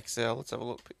XL. Let's have a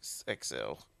look.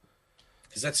 XL.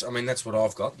 Because that's what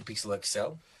I've got, the Pixel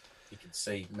XL. You can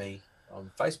see me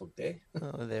on Facebook there.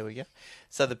 Oh, there we go.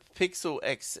 So the Pixel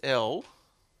XL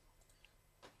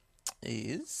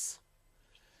is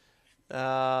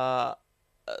the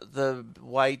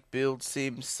weight, build,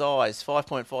 sim, size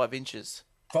 5.5 inches.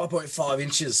 5.5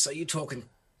 inches. So you're talking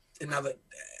another.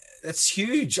 That's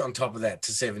huge on top of that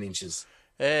to 7 inches.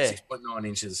 Yeah. 6.9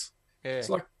 inches. Yeah. It's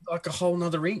like a whole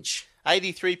nother inch.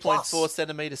 83.4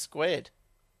 centimeters squared.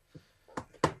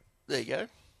 There you go.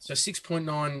 So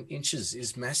 6.9 inches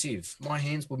is massive. My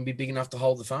hands wouldn't be big enough to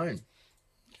hold the phone.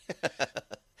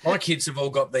 My kids have all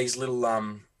got these little,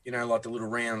 like the little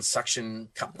round suction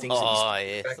cup things. Oh,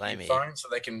 yeah, same here. Phone, so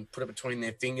they can put it between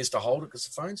their fingers to hold it because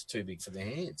the phone's too big for their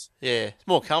hands. Yeah, it's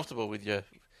more comfortable with your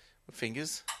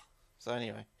fingers. So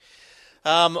anyway,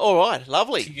 all right,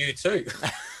 lovely. To you too.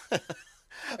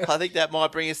 I think that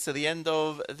might bring us to the end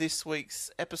of this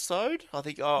week's episode. I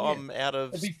think I'm out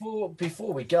of...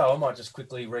 Before we go, I might just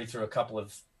quickly read through a couple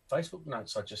of Facebook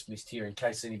notes I just missed here in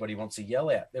case anybody wants to yell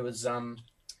out. There was...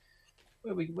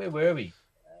 Where were we?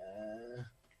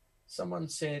 Someone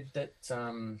said that...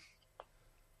 I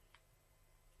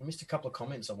missed a couple of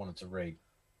comments I wanted to read.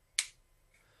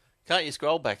 Can't you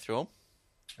scroll back through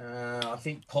them? I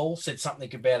think Paul said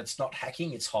something about it's not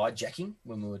hacking, it's hijacking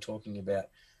when we were talking about...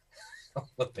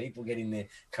 the people getting their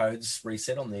codes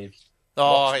reset on their...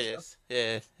 Oh, yes.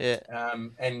 Yeah.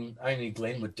 And only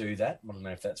Glenn would do that. I don't know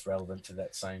if that's relevant to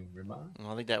that same remark.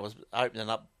 I think that was opening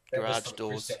up garage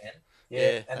doors.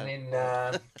 Yeah. And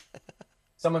then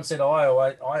someone said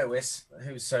iOS,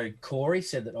 Corey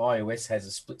said that iOS has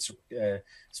a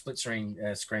split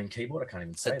screen keyboard. I can't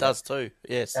even say it does too,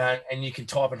 yes. And you can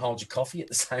type and hold your coffee at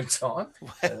the same time.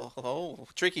 Well,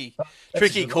 tricky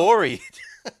Corey.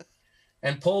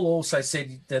 And Paul also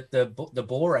said that the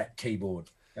Borat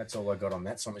keyboard. That's all I got on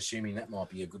that. So I'm assuming that might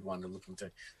be a good one to look into.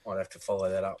 Might have to follow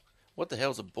that up. What the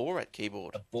hell's a Borat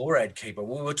keyboard? A Borat keyboard.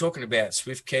 Well, we were talking about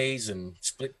Swift keys and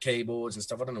split keyboards and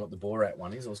stuff. I don't know what the Borat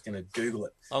one is. I was going to Google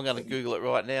it. I'm going to Google it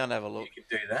right now and have a look. You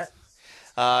can do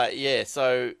that. Yeah.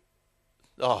 So,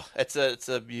 it's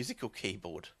a musical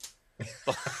keyboard.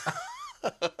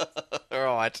 All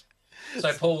right.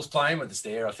 So Paul's playing with us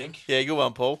there, I think. Yeah, good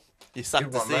one, Paul. You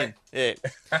sucked us in. Yeah.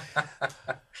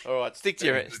 All right. Stick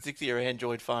to your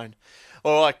Android phone.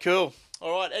 All right. Cool.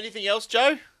 All right. Anything else,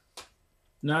 Joe?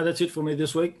 No, that's it for me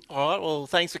this week. All right. Well,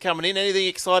 thanks for coming in. Anything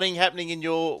exciting happening in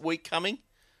your week coming?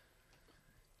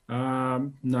 No,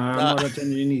 I'm not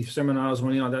attending any seminars or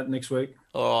anything like that next week.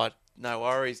 All right. No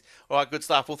worries. All right. Good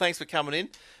stuff. Well, thanks for coming in.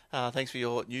 Thanks for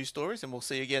your news stories, and we'll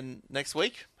see you again next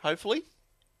week, hopefully.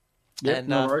 Yeah,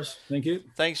 no worries. Thank you.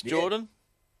 Thanks, Jordan.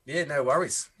 Yeah, no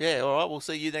worries. Yeah, all right. We'll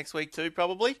see you next week too,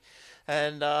 probably.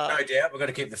 And no doubt, we've got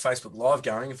to keep the Facebook Live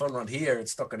going. If I'm not here,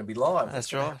 it's not going to be live.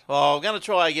 That's right. Well, I'm going to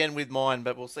try again with mine,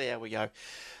 but we'll see how we go.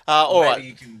 All right. Maybe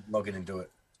you can log in and do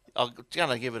it. I'm going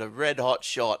to give it a red-hot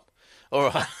shot. All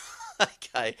right.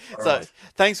 Okay. All right.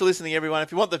 Thanks for listening, everyone.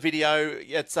 If you want the video,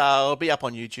 it'll be up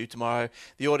on YouTube tomorrow.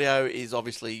 The audio is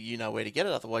obviously, you know where to get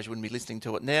it. Otherwise, you wouldn't be listening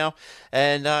to it now.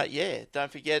 And,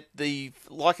 don't forget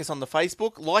like us on the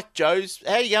Facebook. Like Joe's.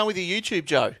 How are you going with your YouTube,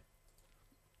 Joe?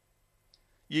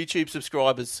 YouTube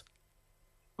subscribers.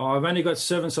 Oh, I've only got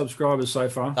 7 subscribers so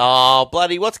far. Oh,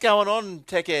 bloody. What's going on,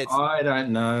 tech heads? I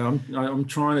don't know. I'm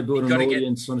trying to build an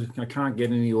audience. I can't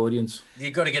get any audience.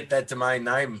 You've got to get that domain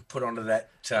name put onto that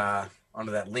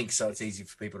link so it's easy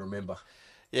for people to remember.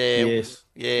 Yeah. Yes.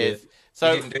 Yeah.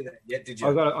 So you didn't do that yet, did you?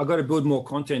 I got to build more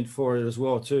content for it as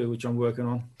well too, which I'm working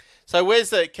on. So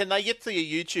can they get to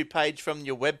your YouTube page from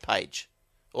your web page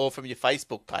or from your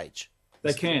Facebook page?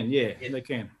 They can, yeah. They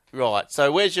can. Right.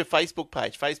 So where's your Facebook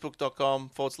page? Facebook.com/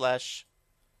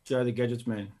 Joe the Gadgets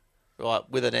Man. Right,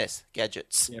 with an S.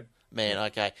 Gadgets. Yep. Man,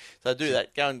 okay. So do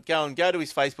that. Go to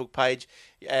his Facebook page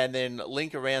and then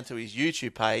link around to his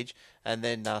YouTube page and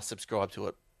then subscribe to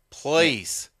it.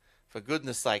 Please. For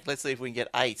goodness sake. Let's see if we can get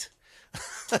 8.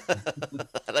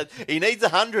 He needs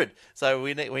 100. So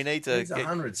we need to get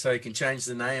 100 so you can change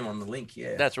the name on the link,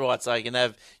 yeah. That's right. So you can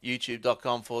have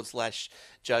youtube.com/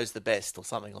 Joe's the Best or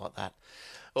something like that.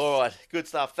 All right, good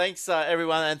stuff. Thanks,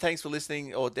 everyone, and thanks for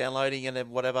listening or downloading and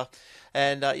whatever.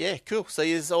 And, cool.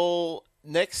 See you all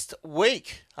next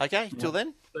week. Okay, till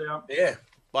then. See ya. Yeah.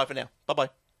 Bye for now. Bye-bye.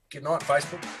 Good night,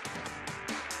 Facebook.